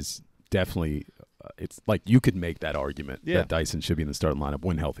Dyson is definitely it's like you could make that argument that Dyson should be in the starting lineup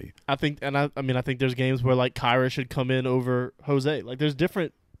when healthy. I think there's games where like Kyra should come in over Jose. Like there's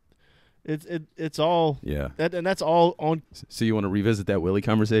different. It's all and that's all on. So you want to revisit that Willie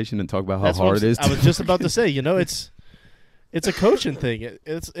conversation and talk about how hard it is? I was just about to say, it's a coaching thing.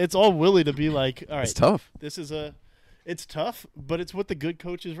 It's all Willie to be like, all right, it's tough. It's tough, but it's what the good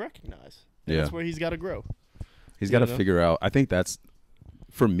coaches recognize. And that's where he's got to grow. He's got to figure out. I think that's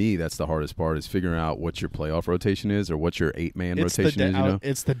for me, that's the hardest part is figuring out what your playoff rotation is or what your 8-man rotation is. You know,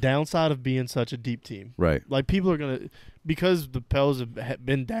 it's the downside of being such a deep team. right? Like people are gonna because the Pels have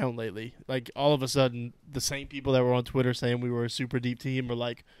been down lately. Like all of a sudden, the same people that were on Twitter saying we were a super deep team are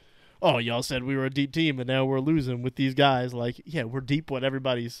like, "Oh, y'all said we were a deep team, and now we're losing with these guys." Like, yeah, we're deep when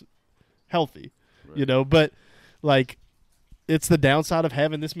everybody's healthy, Right. you know. But like, it's the downside of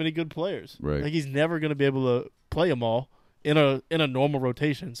having this many good players. Right. Like he's never gonna be able to play them all in a normal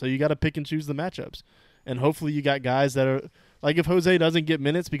rotation. So you got to pick and choose the matchups, and hopefully you got guys that are like if Jose doesn't get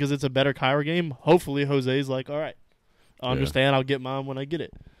minutes because it's a better Kyra game. Hopefully Jose's like, all right, I understand. I'll get mine when I get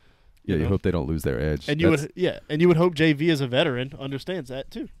it. Yeah, you know? hope they don't lose their edge. And you would hope JV as a veteran understands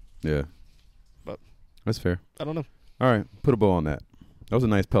that too. Yeah, but that's fair. I don't know. All right, put a bow on that. That was a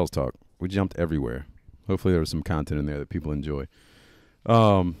nice Pels talk. We jumped everywhere. Hopefully there was some content in there that people enjoy.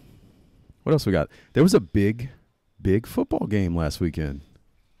 What else we got? There was a big football game last weekend.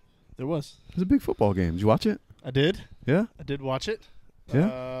 There was. It was a big football game. Did you watch it? I did. Yeah? I did watch it. Yeah?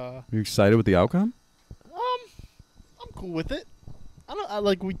 Are you excited with the outcome? I'm cool with it. I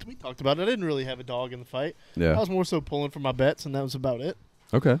like we talked about it. I didn't really have a dog in the fight. Yeah. I was more so pulling for my bets, and that was about it.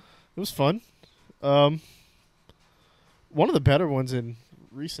 Okay. It was fun. One of the better ones in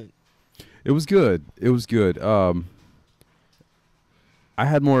recent. It was good. I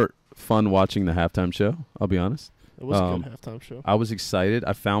had more fun watching the halftime show, I'll be honest. It was a good halftime show. I was excited.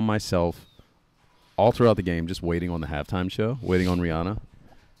 I found myself all throughout the game just waiting on the halftime show, waiting on Rihanna.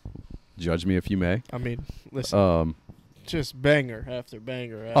 Judge me if you may. I mean, listen. Just banger after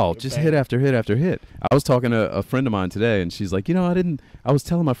banger after just banger. hit after hit after hit. I was talking to a friend of mine today, and she's like, I was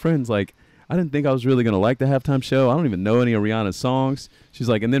telling my friends, like, I didn't think I was really going to like the halftime show. I don't even know any of Rihanna's songs. She's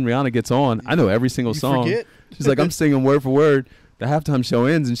like, and then Rihanna gets on. I know every single song. Forget? She's like, I'm singing word for word. The halftime show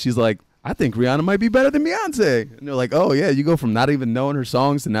ends, and she's like, I think Rihanna might be better than Beyonce. And they're like, oh, yeah, you go from not even knowing her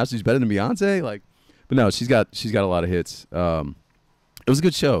songs to now she's better than Beyonce? Like, but no, she's got a lot of hits. It was a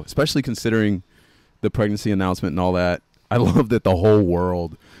good show, especially considering the pregnancy announcement and all that. I love that the whole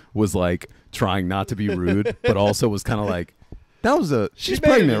world was like trying not to be rude, but also was kind of like, she's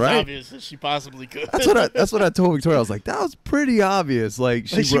pregnant, right? Obvious as she possibly could. That's what I told Victoria. I was like, that was pretty obvious. Like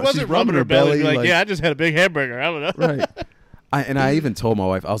she wasn't she's rubbing her belly. Like, yeah, I just had a big hamburger. I don't know. Right. I even told my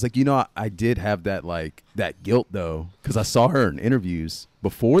wife, I was like, I did have that that guilt though, because I saw her in interviews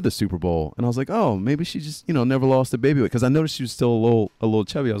before the Super Bowl, and I was like, oh, maybe she just never lost a baby weight, because I noticed she was still a little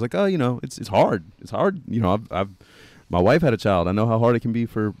chubby. I was like, oh, it's hard. It's hard. My wife had a child. I know how hard it can be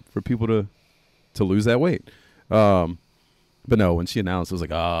for people to lose that weight. But no, when she announced, I was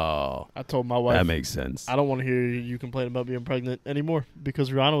like, oh. I told my wife. That makes sense. I don't want to hear you complain about being pregnant anymore, because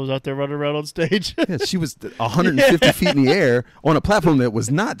Rihanna was out there running around on stage. Yeah, she was 150 feet in the air on a platform that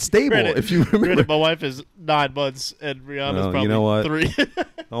was not stable, if you remember. My wife is 9 months, and Rihanna's probably you know what? 3.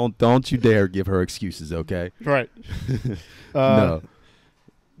 Don't you dare give her excuses, okay? Right. No,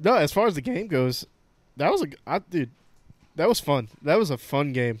 as far as the game goes, that was that was fun. That was a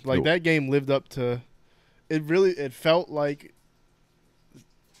fun game. Like, that game lived up to it. It felt like,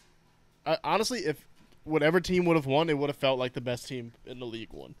 honestly, if whatever team would have won, it would have felt like the best team in the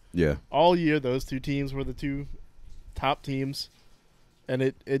league won. Yeah. All year, those two teams were the two top teams, and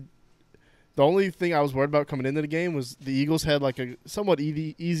the only thing I was worried about coming into the game was the Eagles had like a somewhat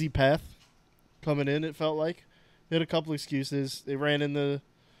easy path coming in. It felt like they had a couple excuses. They ran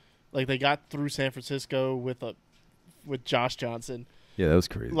they got through San Francisco with Josh Johnson. Yeah, that was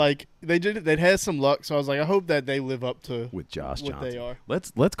crazy. Like, they'd had some luck, so I was like, I hope that they live up to with Josh what Johnson. they are.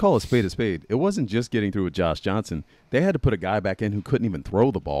 Let's call a spade a spade. It wasn't just getting through with Josh Johnson. They had to put a guy back in who couldn't even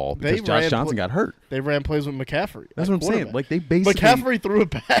throw the ball because Josh Johnson got hurt. They ran plays with McCaffrey. That's what I'm saying. Like, they basically McCaffrey threw it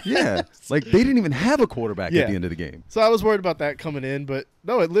back. Yeah, like they didn't even have a quarterback at the end of the game. So I was worried about that coming in, but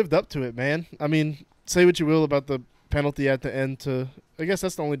no, it lived up to it, man. I mean, say what you will about the penalty at the end. I guess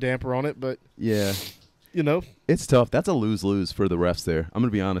that's the only damper on it, but yeah. It's tough. That's a lose-lose for the refs there. I'm going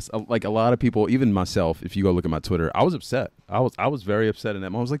to be honest. Like, a lot of people, even myself, if you go look at my Twitter, I was upset. I was very upset in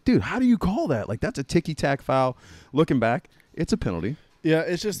that moment. I was like, dude, how do you call that? Like, that's a ticky-tack foul. Looking back, it's a penalty. Yeah,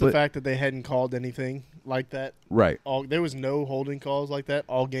 it's just the fact that they hadn't called anything like that. Right. There was no holding calls like that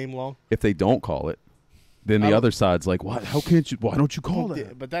all game long. If they don't call it, then the other side's like, "What? How can't you? Why don't you call that?"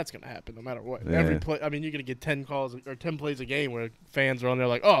 Yeah, but that's going to happen no matter what. Yeah. Every play. I mean, you're going to get 10 calls or 10 plays a game where fans are on there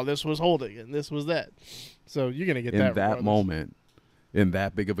like, "Oh, this was holding and this was that." So you're going to get that in that moment, in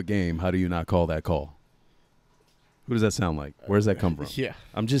that big of a game. How do you not call that call? Who does that sound like? Where does that come from? Yeah,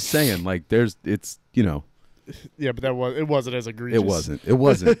 I'm just saying. Like, Yeah, but it wasn't as egregious. It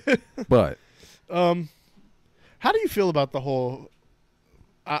wasn't. But how do you feel about the whole?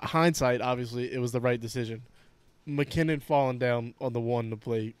 Hindsight, obviously, it was the right decision. McKinnon falling down on the one to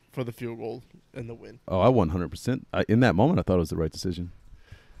play for the field goal and the win. Oh, I 100%. In that moment, I thought it was the right decision.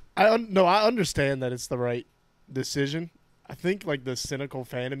 I understand that it's the right decision. I think like the cynical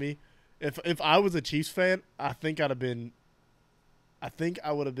fan of me, if I was a Chiefs fan, I think I would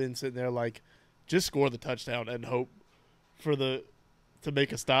have been sitting there like, just score the touchdown and hope to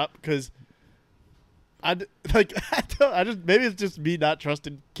make a stop, because maybe it's just me not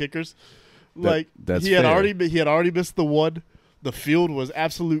trusting kickers. That's he had fair. already missed the one. The field was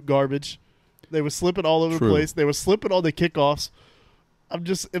absolute garbage. They were slipping all over the place. They were slipping on the kickoffs. I'm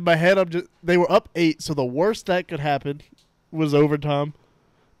just in my head. They were up 8, so the worst that could happen was overtime.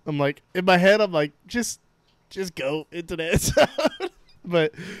 I'm like, in my head, I'm like, just go into the end zone.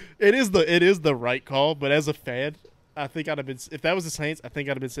 But it is the right call. But as a fan, I think I'd have been, if that was the Saints, I think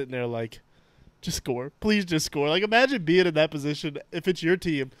I'd have been sitting there like, just score, please, just score. Like, imagine being in that position if it's your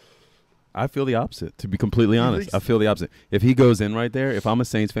team. I feel the opposite, to be completely honest. I feel the opposite. If he goes in right there, if I'm a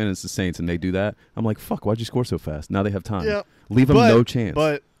Saints fan and it's the Saints and they do that, I'm like, fuck, why'd you score so fast? Now they have time. Yeah. Leave them no chance.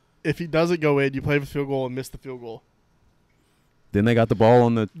 But if he doesn't go in, you play for field goal and miss the field goal. Then they got the ball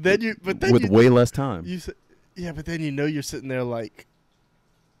on with way less time. But then you're sitting there like,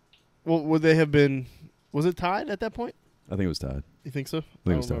 well, would they have been, was it tied at that point? I think it was tied. You think so? I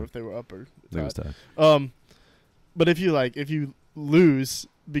think it was don't know tied. if they were up or tied. I think it was tied. But if you lose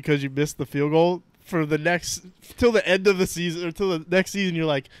because you missed the field goal till the end of the season or till the next season, you're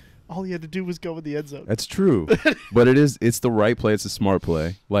like, all you had to do was go in the end zone. That's true. But it's the right play. It's a smart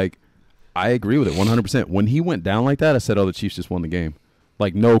play. Like, I agree with it 100%. When he went down like that, I said, oh, the Chiefs just won the game.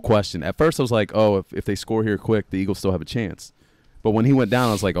 Like, no question. At first I was like, oh, if they score here quick, the Eagles still have a chance. But when he went down,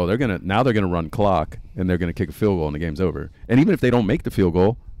 I was like, oh, they're gonna run clock and they're gonna kick a field goal and the game's over. And even if they don't make the field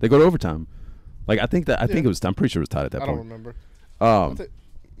goal, they go to overtime. Like, I think it was. I'm pretty sure it was tied at that point. I don't remember.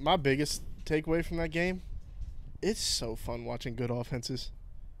 My biggest takeaway from that game, it's so fun watching good offenses.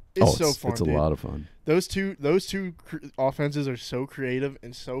 It's so fun. It's a lot of fun. Those two offenses are so creative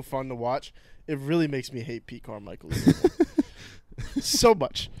and so fun to watch. It really makes me hate Pete Carmichael so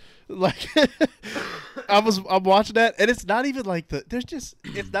much. Like, I'm watching that, and it's not even like it's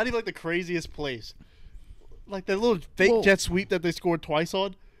not even like the craziest plays. Like that little fake jet sweep that they scored twice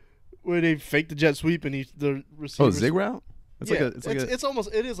on, where they faked the jet sweep and the receiver. Oh, zig route. It's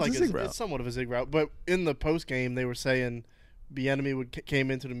somewhat of a zig route. But in the post game, they were saying Bieniemy came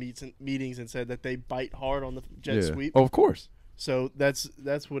into the meetings and said that they bite hard on the jet sweep. Oh, of course. So that's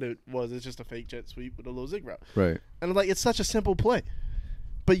what it was. It's just a fake jet sweep with a little zig route. Right. And I'm like, it's such a simple play,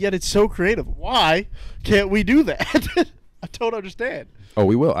 but yet it's so creative. Why can't we do that? I don't understand. Oh,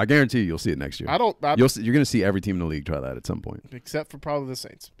 we will. I guarantee you'll see it next year. You're going to see every team in the league try that at some point, except for probably the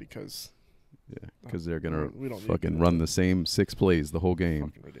Saints, because they're going to fucking run the same 6 plays the whole game.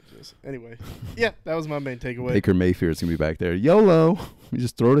 Fucking ridiculous. Anyway, that was my main takeaway. Baker Mayfield's going to be back there. YOLO. We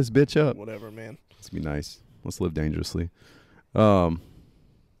just throw this bitch up. Whatever, man. It's going to be nice. Let's live dangerously. But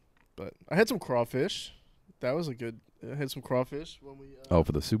I had some crawfish. That was I had some crawfish when we.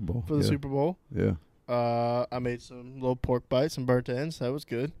 For the Super Bowl. Super Bowl. Yeah. I made some little pork bites and burnt ends. That was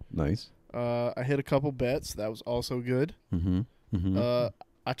good. Nice. I hit a couple bets. That was also good. Mm-hmm. Mm-hmm.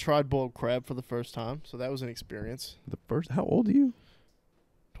 I tried boiled crab for the first time, so that was an experience. How old are you?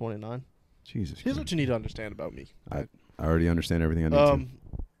 29. Jesus. Here's what you need to understand about me. I already understand everything I need to.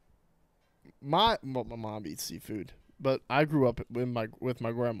 My mom eats seafood, but I grew up with my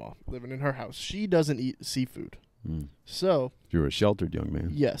grandma living in her house. She doesn't eat seafood. So you're a sheltered young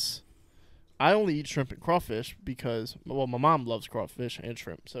man. Yes. I only eat shrimp and crawfish because, my mom loves crawfish and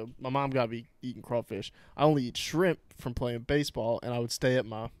shrimp. So my mom got to be eating crawfish. I only eat shrimp from playing baseball, and I would stay at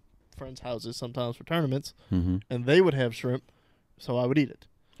my friends' houses sometimes for tournaments, and they would have shrimp, so I would eat it.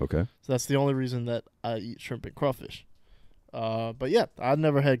 Okay. So that's the only reason that I eat shrimp and crawfish. But yeah, I'd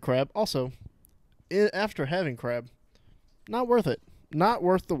never had crab. Also, after having crab, not worth it. Not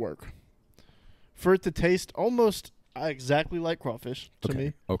worth the work. For it to taste almost exactly like crawfish to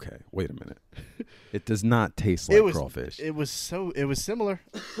me. Okay, wait a minute. It does not taste like crawfish. It was similar.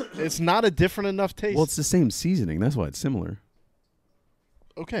 It's not a different enough taste. Well, it's the same seasoning. That's why it's similar.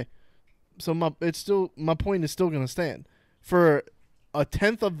 Okay. So my point is still going to stand. For a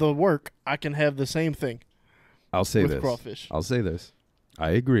tenth of the work, I can have the same thing. I'll say with this. Crawfish. I'll say this.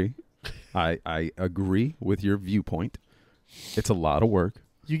 I agree. I agree with your viewpoint. It's a lot of work.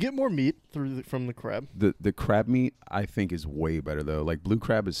 You get more meat from the crab. The crab meat, I think, is way better though. Like, blue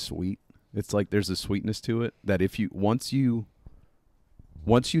crab is sweet. It's like there's a sweetness to it that if you once you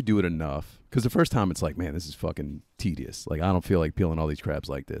do it enough, because the first time it's like, man, this is fucking tedious. Like, I don't feel like peeling all these crabs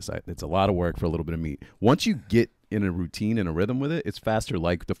like this. It's a lot of work for a little bit of meat. Once you get in a routine and a rhythm with it, it's faster.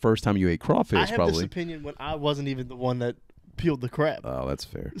 Like the first time you ate crawfish, I have probably. this opinion when I wasn't even the one that peeled the crab. Oh, that's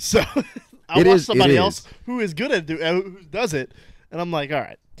fair. So I watched somebody else who is good at who does it, and I'm like, all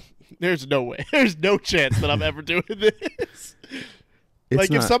right, there's no way, there's no chance that I'm ever doing this.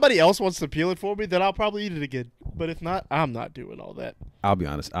 If somebody else wants to peel it for me, then I'll probably eat it again. But if not, I'm not doing all that. I'll be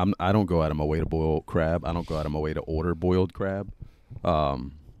honest. I don't go out of my way to boil crab. I don't go out of my way to order boiled crab.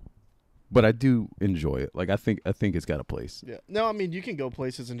 But I do enjoy it. Like I think it's got a place. Yeah. No, I mean you can go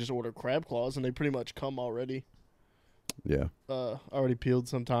places and just order crab claws, and they pretty much come already. Yeah. Already peeled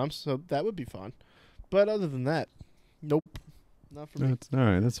sometimes, so that would be fun. But other than that, nope, not for me. That's all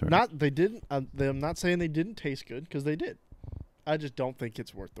right. That's all right. Not they didn't. I'm not saying they didn't taste good because they did. I just don't think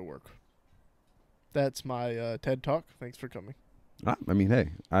it's worth the work. That's my TED Talk. Thanks for coming. I mean,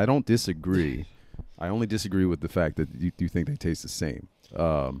 hey, I don't disagree. I only disagree with the fact that you think they taste the same.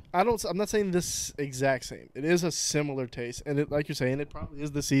 I'm not saying this exact same. It is a similar taste, and like you're saying, it probably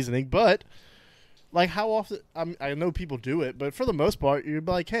is the seasoning. But like, how often? I know people do it, but for the most part, you'd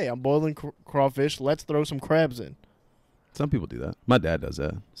be like, "Hey, I'm boiling crawfish. Let's throw some crabs in." Some people do that. My dad does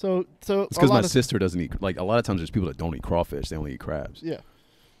that. So it's because my sister doesn't eat. Like a lot of times, there's people that don't eat crawfish; they only eat crabs. Yeah.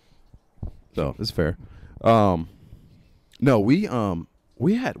 So it's fair. No, we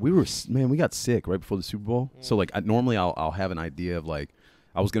got sick right before the Super Bowl. So like normally I'll have an idea of like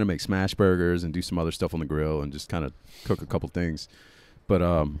I was gonna make smash burgers and do some other stuff on the grill and just kind of cook a couple things,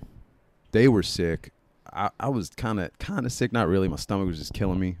 but they were sick. I was kind of sick, not really. My stomach was just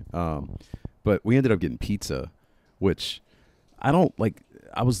killing me. But we ended up getting pizza, which I don't like.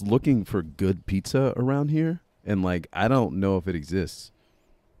 I was looking for good pizza around here, and like I don't know if it exists.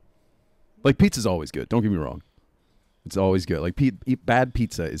 Like pizza's always good. Don't get me wrong. It's always good. Like bad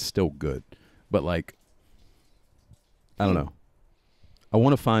pizza is still good, but like I don't know. I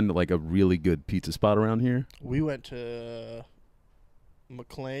want to find like a really good pizza spot around here. We went to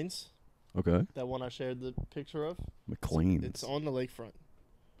McLean's. Okay. That one I shared the picture of. McLean's. It's on the lakefront.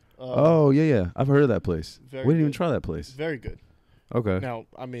 Oh yeah. I've heard of that place. We didn't even try that place. Very good. Okay. Now,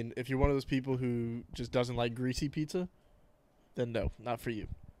 I mean, if you're one of those people who just doesn't like greasy pizza, then no, not for you.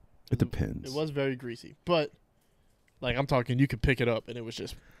 It depends. It was very greasy, but like I'm talking, you could pick it up and it was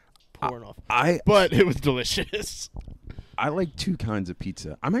just pouring off. But it was delicious. I like two kinds of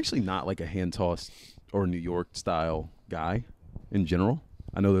pizza. I'm actually not like a hand tossed or New York style guy in general.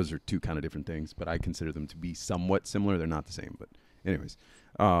 I know those are two kind of different things, but I consider them to be somewhat similar. They're not the same, but anyways,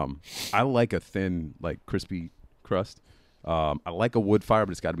 I like a thin, like crispy crust. I like a wood fire,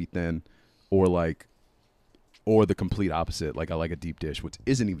 but it's got to be thin, or the complete opposite. Like I like a deep dish, which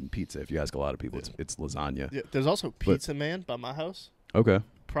isn't even pizza. If you ask a lot of people, it's lasagna. Yeah, there's also Pizza Man by my house. Okay.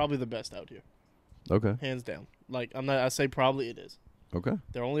 Probably the best out here. Okay. Hands down. Like I say probably it is. Okay.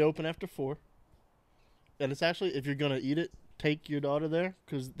 They're only open after 4. And it's actually, if you're gonna eat it, take your daughter there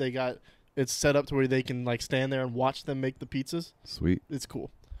because it's set up to where they can like stand there and watch them make the pizzas. Sweet. It's cool.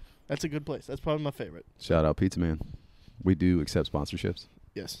 That's a good place. That's probably my favorite. Shout out Pizza Man. We do accept sponsorships.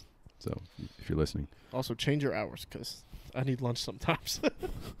 Yes. So if you're listening. Also, change your hours because I need lunch sometimes.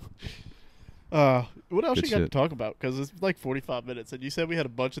 What else you got to talk about? Because it's like 45 minutes, and you said we had a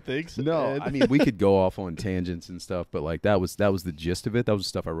bunch of things. No, I mean we could go off on tangents and stuff, but like that was the gist of it. That was the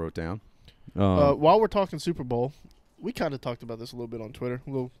stuff I wrote down. While we're talking Super Bowl, we kind of talked about this a little bit on Twitter, a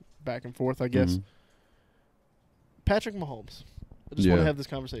little back and forth, I guess. Mm-hmm. Patrick Mahomes. I just want to have this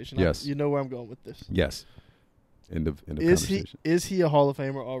conversation. Yes. You know where I'm going with this. Yes. End of conversation. Is he a Hall of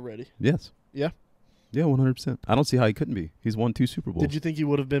Famer already? Yes. Yeah? Yeah, 100%. I don't see how he couldn't be. He's won 2 Super Bowls. Did you think he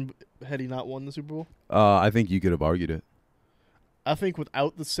would have been had he not won the Super Bowl? I think you could have argued it. I think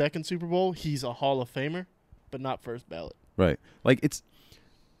without the second Super Bowl, he's a Hall of Famer, but not first ballot. Right. Like it's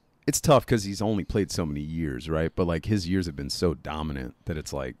tough because he's only played so many years, right? But like his years have been so dominant that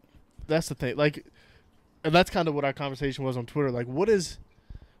it's like that's the thing. Like, and that's kind of what our conversation was on Twitter. Like, what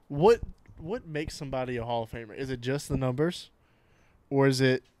makes somebody a Hall of Famer? Is it just the numbers, or is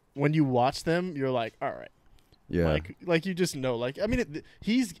it when you watch them, you're like, all right, yeah, like you just know. Like, I mean,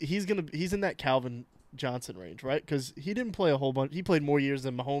 he's in that Calvin Johnson range, right? Because he didn't play a whole bunch. He played more years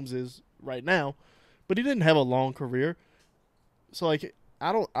than Mahomes is right now, but he didn't have a long career. So like,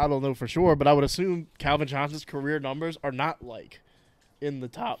 I don't know for sure, but I would assume Calvin Johnson's career numbers are not like in the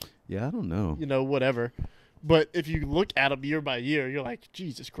top. Yeah, I don't know. You know, whatever. But if you look at him year by year, you're like,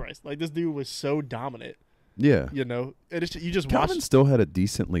 Jesus Christ! Like this dude was so dominant. Yeah. You know, and it's, you just Calvin watch. Still had a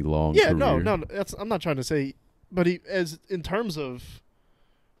decently long. Yeah, career. no. I'm not trying to say, but in terms of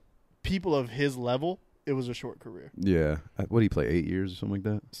people of his level, it was a short career. Yeah. What did he play? 8 years or something like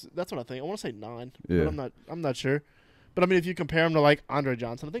that? That's what I think. I want to say 9. Yeah. But I'm not sure. But I mean, if you compare him to like Andre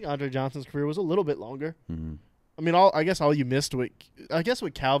Johnson, I think Andre Johnson's career was a little bit longer. Mm-hmm. I mean, I guess all you missed with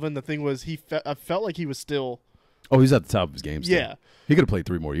Calvin, the thing was I felt like he was still. Oh, he's at the top of his game still. Yeah. He could have played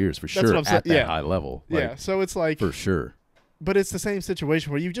 3 more years for sure what I'm saying. at that high level. Like, yeah, so it's like. For sure. But it's the same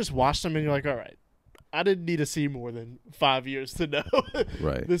situation where you just watched him and you're like, all right, I didn't need to see more than 5 years to know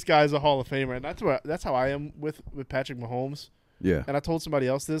Right. this guy's a Hall of Famer. And that's how I am with Patrick Mahomes. Yeah. And I told somebody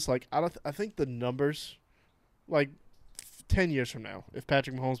else this. Like, I think the numbers, like 10 years from now, if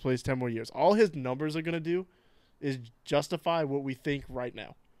Patrick Mahomes plays 10 more years, all his numbers are going to do is justify what we think right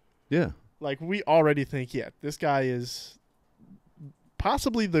now. Yeah. Like, we already think, this guy is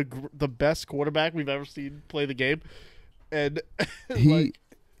possibly the best quarterback we've ever seen play the game. And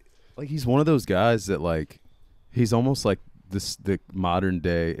he's one of those guys that, like, he's almost like the modern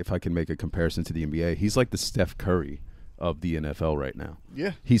day, if I can make a comparison to the NBA, he's like the Steph Curry of the NFL right now.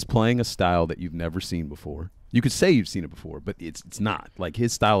 Yeah. He's playing a style that you've never seen before. You could say you've seen it before, but it's not. Like,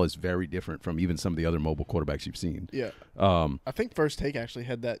 his style is very different from even some of the other mobile quarterbacks you've seen. Yeah. I think First Take actually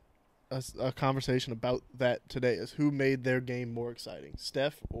had that a conversation about that today, is who made their game more exciting,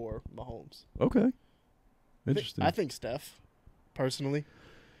 Steph or Mahomes. Okay. Interesting. I think Steph, personally,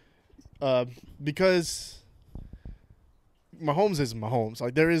 because Mahomes is Mahomes.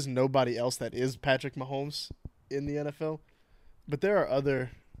 Like, there is nobody else that is Patrick Mahomes in the NFL, but there are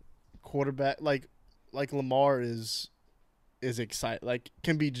other quarterback like Lamar is exciting. Like,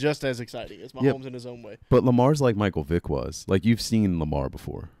 can be just as exciting as Mahomes in his own way. But Lamar's like Michael Vick was. Like, you've seen Lamar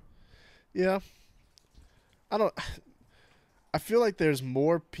before. Yeah. I feel like there's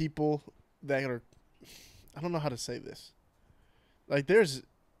more people that are. I don't know how to say this. Like,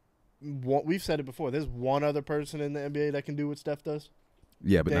 we've said it before. There's one other person in the NBA that can do what Steph does.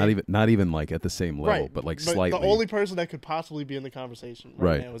 Yeah, but Dame. not even like at the same level, Right. but like But slightly. the only person that could possibly be in the conversation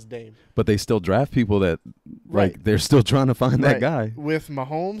right now is Dame. But they still draft people that, like, Right. they're still trying to find that guy. With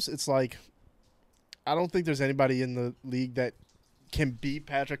Mahomes, it's like, I don't think there's anybody in the league that can beat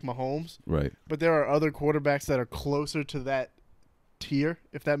Patrick Mahomes. Right. But there are other quarterbacks that are closer to that tier,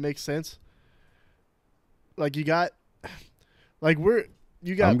 if that makes sense. Like, I'm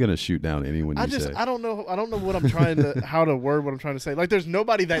gonna shoot down anyone you say. I don't know what I'm trying to how to word what I'm trying to say. Like, there's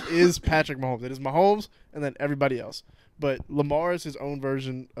nobody that is Patrick Mahomes. It is Mahomes and then everybody else. But Lamar is his own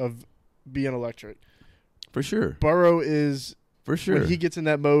version of being electric. For sure. Burrow is, for sure, when he gets in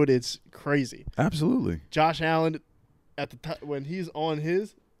that mode, it's crazy. Absolutely. Josh Allen at the time when he's on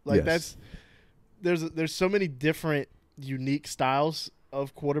his, like, yes. there's so many different unique styles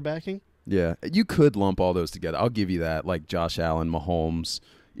of quarterbacking. Yeah, you could lump all those together. I'll give you that. Like Josh Allen, Mahomes,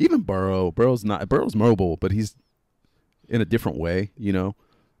 even Burrow. Burrow's mobile, but he's in a different way, you know.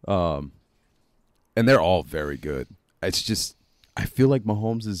 And they're all very good. It's just, I feel like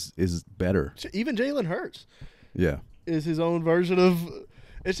Mahomes is better. Even Jalen Hurts. Yeah. Is his own version of.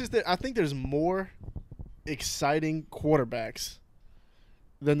 It's just that I think there's more exciting quarterbacks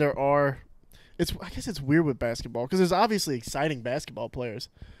than there are. I guess it's weird with basketball because there's obviously exciting basketball players.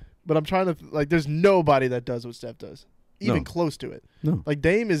 But I'm trying to, there's nobody that does what Steph does, even close to it. No. Like,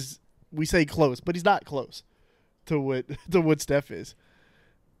 Dame is, we say close, but he's not close to what Steph is.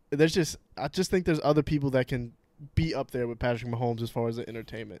 I just think there's other people that can be up there with Patrick Mahomes as far as the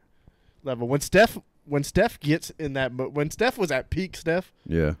entertainment level. When Steph gets in that, when Steph was at peak Steph,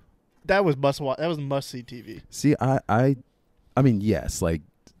 yeah, that was must watch. That was must see TV. See, I mean, yes, like,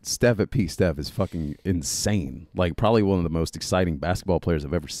 Steph at peak Steph is fucking insane. Like, probably one of the most exciting basketball players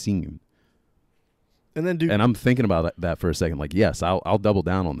I've ever seen. And I'm thinking about that for a second. Like, yes, I'll double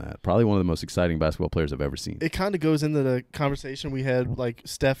down on that. Probably one of the most exciting basketball players I've ever seen. It kind of goes into the conversation we had, like,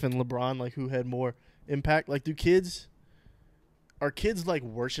 Steph and LeBron, like, who had more impact. Like, are kids like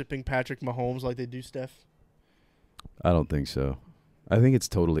worshiping Patrick Mahomes like they do Steph? I don't think so. I think it's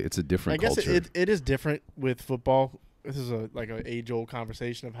a different culture. I guess it is different with football. This is an age-old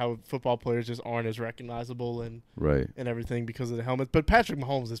conversation of how football players just aren't as recognizable and everything because of the helmets. But Patrick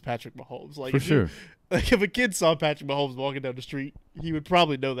Mahomes is Patrick Mahomes. Like, for sure. If a kid saw Patrick Mahomes walking down the street, he would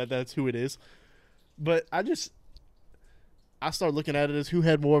probably know that that's who it is. But I start looking at it as who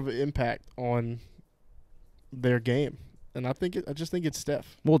had more of an impact on their game, and I just think it's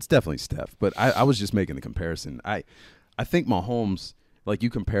Steph. Well, it's definitely Steph, but I was just making the comparison. I think Mahomes, like,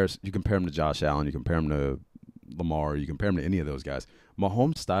 you compare him to Josh Allen, you compare him to Lamar, you compare him to any of those guys.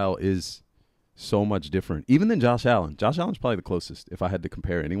 Mahomes' style is so much different, even than Josh Allen. Josh Allen's probably the closest if I had to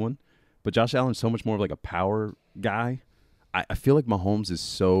compare anyone, but Josh Allen's so much more of like a power guy. I feel like Mahomes is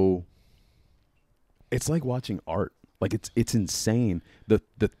so. It's like watching art. Like, it's insane. The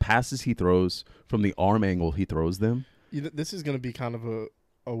passes he throws from the arm angle he throws them. This is going to be kind of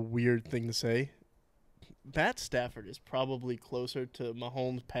a weird thing to say. Matt Stafford is probably closer to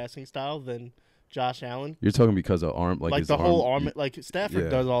Mahomes' passing style than Josh Allen. You're talking because of arm, Like his the arm, whole arm. Like Stafford Yeah.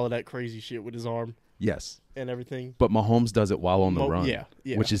 does all of that crazy shit with his arm Yes, and everything. but Mahomes does it while on the run, Yeah.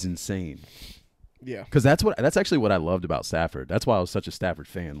 which is insane. Yeah. Because that's actually what I loved about Stafford. That's why I was such a Stafford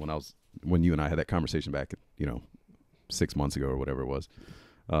fan when you and I had that conversation back, 6 months ago or whatever it was.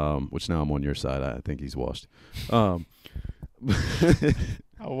 Which now I'm on your side. I think he's washed. I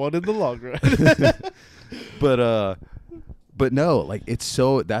wanted the long run. But no, like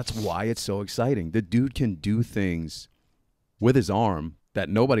that's why it's so exciting. The dude can do things with his arm that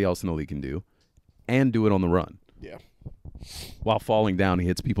nobody else in the league can do, and do it on the run. Yeah. While falling down, he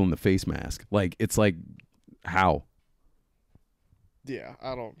hits people in the face mask. Like, it's like, how? Yeah,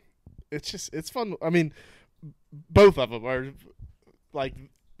 I don't. It's fun. I mean, both of them are like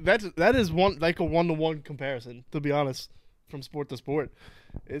that is one like a 1-to-1 comparison. To be honest, from sport to sport,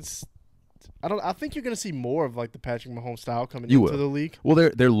 I think you're gonna see more of like the Patrick Mahomes style coming into the league. Well,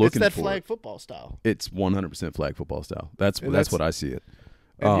 they're looking it's that for flag football style. It's 100% flag football style. That's what I see it.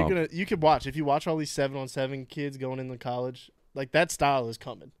 And you could watch if you watch all these 7-on-7 kids going into college, like that style is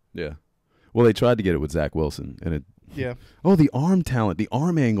coming. Yeah. Well, they tried to get it with Zach Wilson, and it. Yeah. Oh, the arm talent, the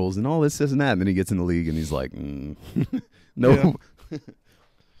arm angles, and all this and that. And then he gets in the league, and he's like, no,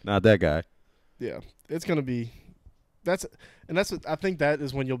 not that guy. Yeah, it's gonna be. That's what I think. That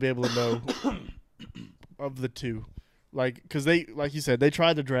is when you'll be able to know of the two, like because they, like you said, they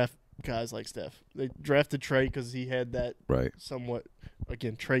tried to draft guys like Steph. They drafted Trey because he had that somewhat.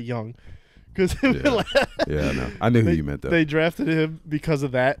 Again, Trey Young, because no, I knew who you meant though. They drafted him because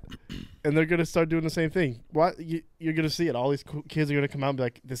of that, and they're gonna start doing the same thing. Why you're gonna see it? All these kids are gonna come out and be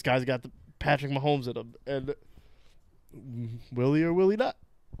like, "This guy's got the Patrick Mahomes in him," and will he or will he not?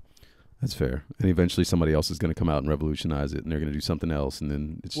 That's fair. And eventually somebody else is going to come out and revolutionize it, and they're going to do something else, and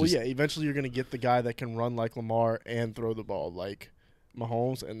then it's just... eventually you're going to get the guy that can run like Lamar and throw the ball like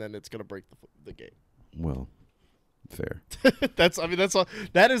Mahomes, and then it's going to break the game. Well, fair. That's all.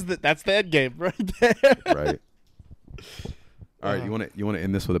 That's the end game right there. Right. All right, you want to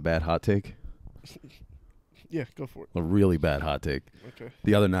end this with a bad hot take? Yeah, go for it. A really bad hot take. Okay.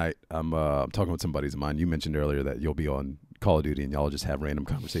 The other night, I'm talking with some buddies of mine. You mentioned earlier that you'll be on Call of Duty and y'all just have random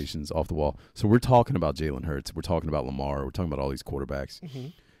conversations off the wall. So we're talking about Jalen Hurts. We're talking about Lamar. We're talking about all these quarterbacks. Mm-hmm.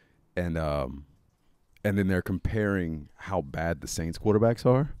 And then they're comparing how bad the Saints quarterbacks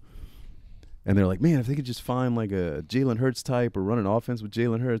are. And they're like, man, if they could just find like a Jalen Hurts type or run an offense with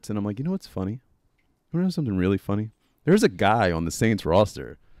Jalen Hurts. And I'm like, you know what's funny? You want to know something really funny? There's a guy on the Saints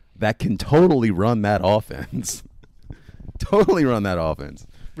roster that can totally run that offense. Totally run that offense.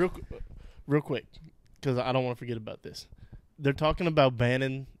 Real quick, because I don't want to forget about this. They're talking about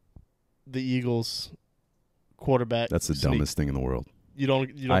banning the Eagles quarterback. That's the dumbest thing in the world. You don't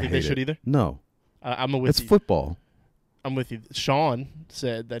think they should either? No. I'm with you. It's football. I'm with you. Sean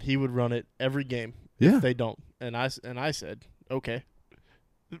said that he would run it every game if they don't. And I said, okay.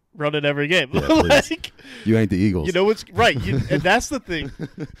 Run it every game. Yeah, like, you ain't the Eagles. You know what's right. And that's the thing.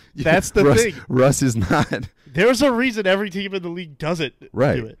 That's the thing. Russ is not. There's a reason every team in the league doesn't do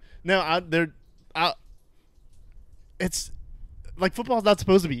it. Now, it's like football's not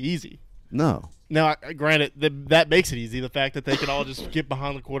supposed to be easy. No. Now, granted, that makes it easy, the fact that they can all just get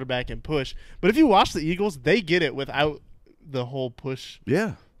behind the quarterback and push. But if you watch the Eagles, they get it without the whole push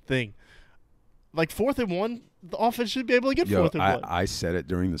thing. Like 4th and 1, the offense should be able to get 4th and 1. I said it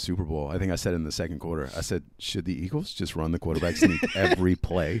during the Super Bowl. I think I said it in the second quarter. I said, should the Eagles just run the quarterback sneak every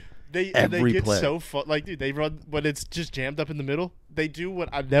play? They get so fun. Like, dude, they run when it's just jammed up in the middle. They do what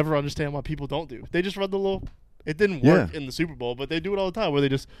I never understand why people don't do. They just run the little. It didn't work in the Super Bowl, but they do it all the time where they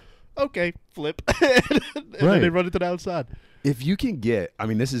just, flip, and then they run it to the outside. If you can get, I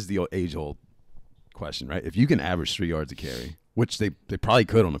mean, this is the age-old question, right? If you can average 3 yards a carry, which they probably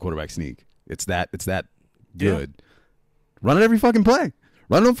could on the quarterback sneak, it's that good. Yeah. Run it every fucking play.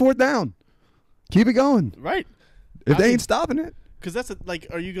 Run it on 4th down. Keep it going. Right. If they ain't stopping it. Because that's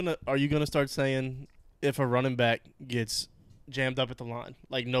are you gonna start saying if a running back gets jammed up at the line,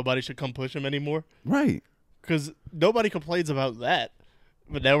 like nobody should come push him anymore? Right. Because nobody complains about that.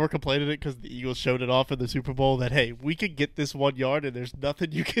 But now we're complaining it because the Eagles showed it off in the Super Bowl that, hey, we could get this 1 yard and there's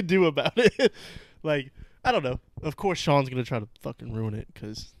nothing you can do about it. Like, I don't know. Of course, Sean's going to try to fucking ruin it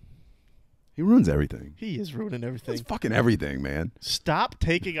because he ruins everything. He is ruining everything. It's fucking everything, man. Stop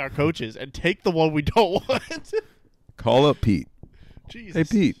taking our coaches and take the one we don't want. Call up Pete. Jesus. Hey,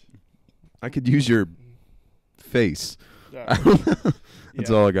 Pete, I could use your face. Right. I don't know. That's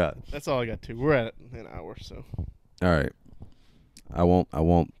all I got. That's all I got, too. We're at an hour, so. All right. I won't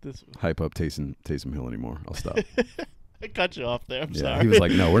hype up Taysom Hill anymore. I'll stop. I cut you off there. I'm yeah, sorry. He was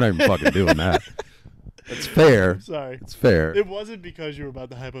like, no, we're not even fucking doing that. That's fair. I'm sorry. It's fair. It wasn't because you were about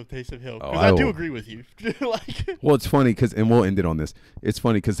to hype up Taysom Hill. Oh, Because I do agree with you. Like, well, it's funny because, and we'll end it on this. It's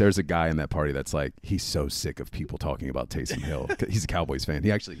funny because there's a guy in that party that's like, he's so sick of people talking about Taysom Hill. He's a Cowboys fan. He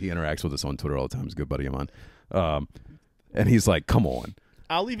interacts with us on Twitter all the time. He's a good buddy of mine. And he's like, come on.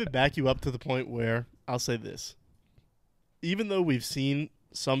 I'll even back you up to the point where I'll say this. Even though we've seen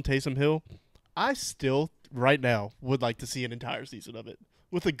some Taysom Hill, I still, right now, would like to see an entire season of it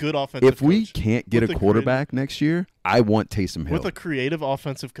with a good offensive coach. If we can't get a quarterback next year, I want Taysom Hill. With a creative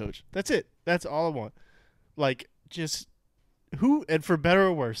offensive coach. That's it. That's all I want. Like, just who, and for better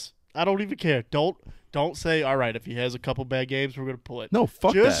or worse, I don't even care. Don't say, all right, if he has a couple bad games, we're going to pull it. No,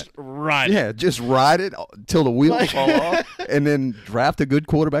 fuck just that. Ride it. Yeah, just ride it till the wheels fall off, and then draft a good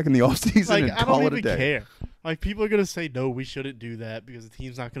quarterback in the offseason Like, and I call don't it a even day. care. Like, people are going to say, no, we shouldn't do that because the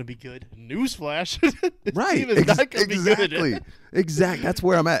team's not going to be good. Newsflash. The Right. team is not going to be good. Exactly. Exactly. That's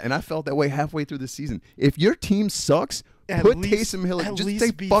where I'm at. And I felt that way halfway through the season. If your team sucks, At put least- Taysom Hill in. at Just least say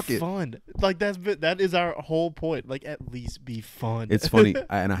be fuck it. fun. Like, that is our whole point. Like, at least be fun. It's funny.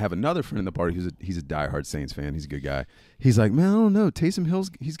 And I have another friend in the party he's a diehard Saints fan. He's a good guy. He's like, man, I don't know. Taysom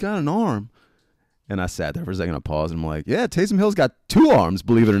he's got an arm. And I sat there for a second. I paused. And I'm like, yeah, Taysom Hill's got 2 arms,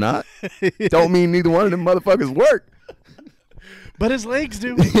 believe it or not. Don't mean neither one of them motherfuckers work. But his legs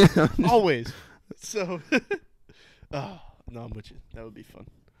do. Always. So, oh, no, I'm with you. That would be fun.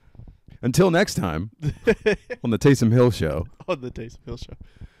 Until next time on the Taysom Hill Show. On the Taysom Hill Show.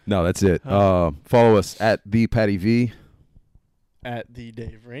 No, that's it. Follow us at the Patty V. At the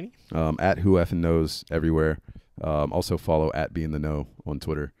Dave Rainey. At Who Effin' Knows everywhere. Also follow at Be in the Know on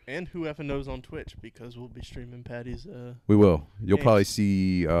Twitter. And Who Effin' Knows on Twitch because we'll be streaming Patty's. We will. You'll games. probably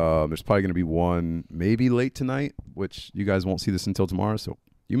see. There's probably going to be one maybe late tonight, which you guys won't see this until tomorrow, so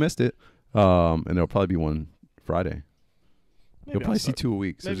you missed it. And there'll probably be one Friday. Maybe You'll probably see 2 a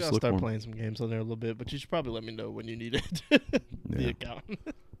week. So Maybe just I'll look start for 'em. playing some games on there a little bit, but you should probably let me know when you need it. The Yeah. account.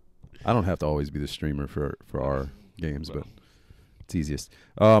 I don't have to always be the streamer for our games, but it's easiest.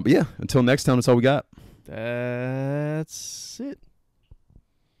 But yeah, until next time, that's all we got. That's it.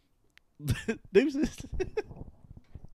 Deuces.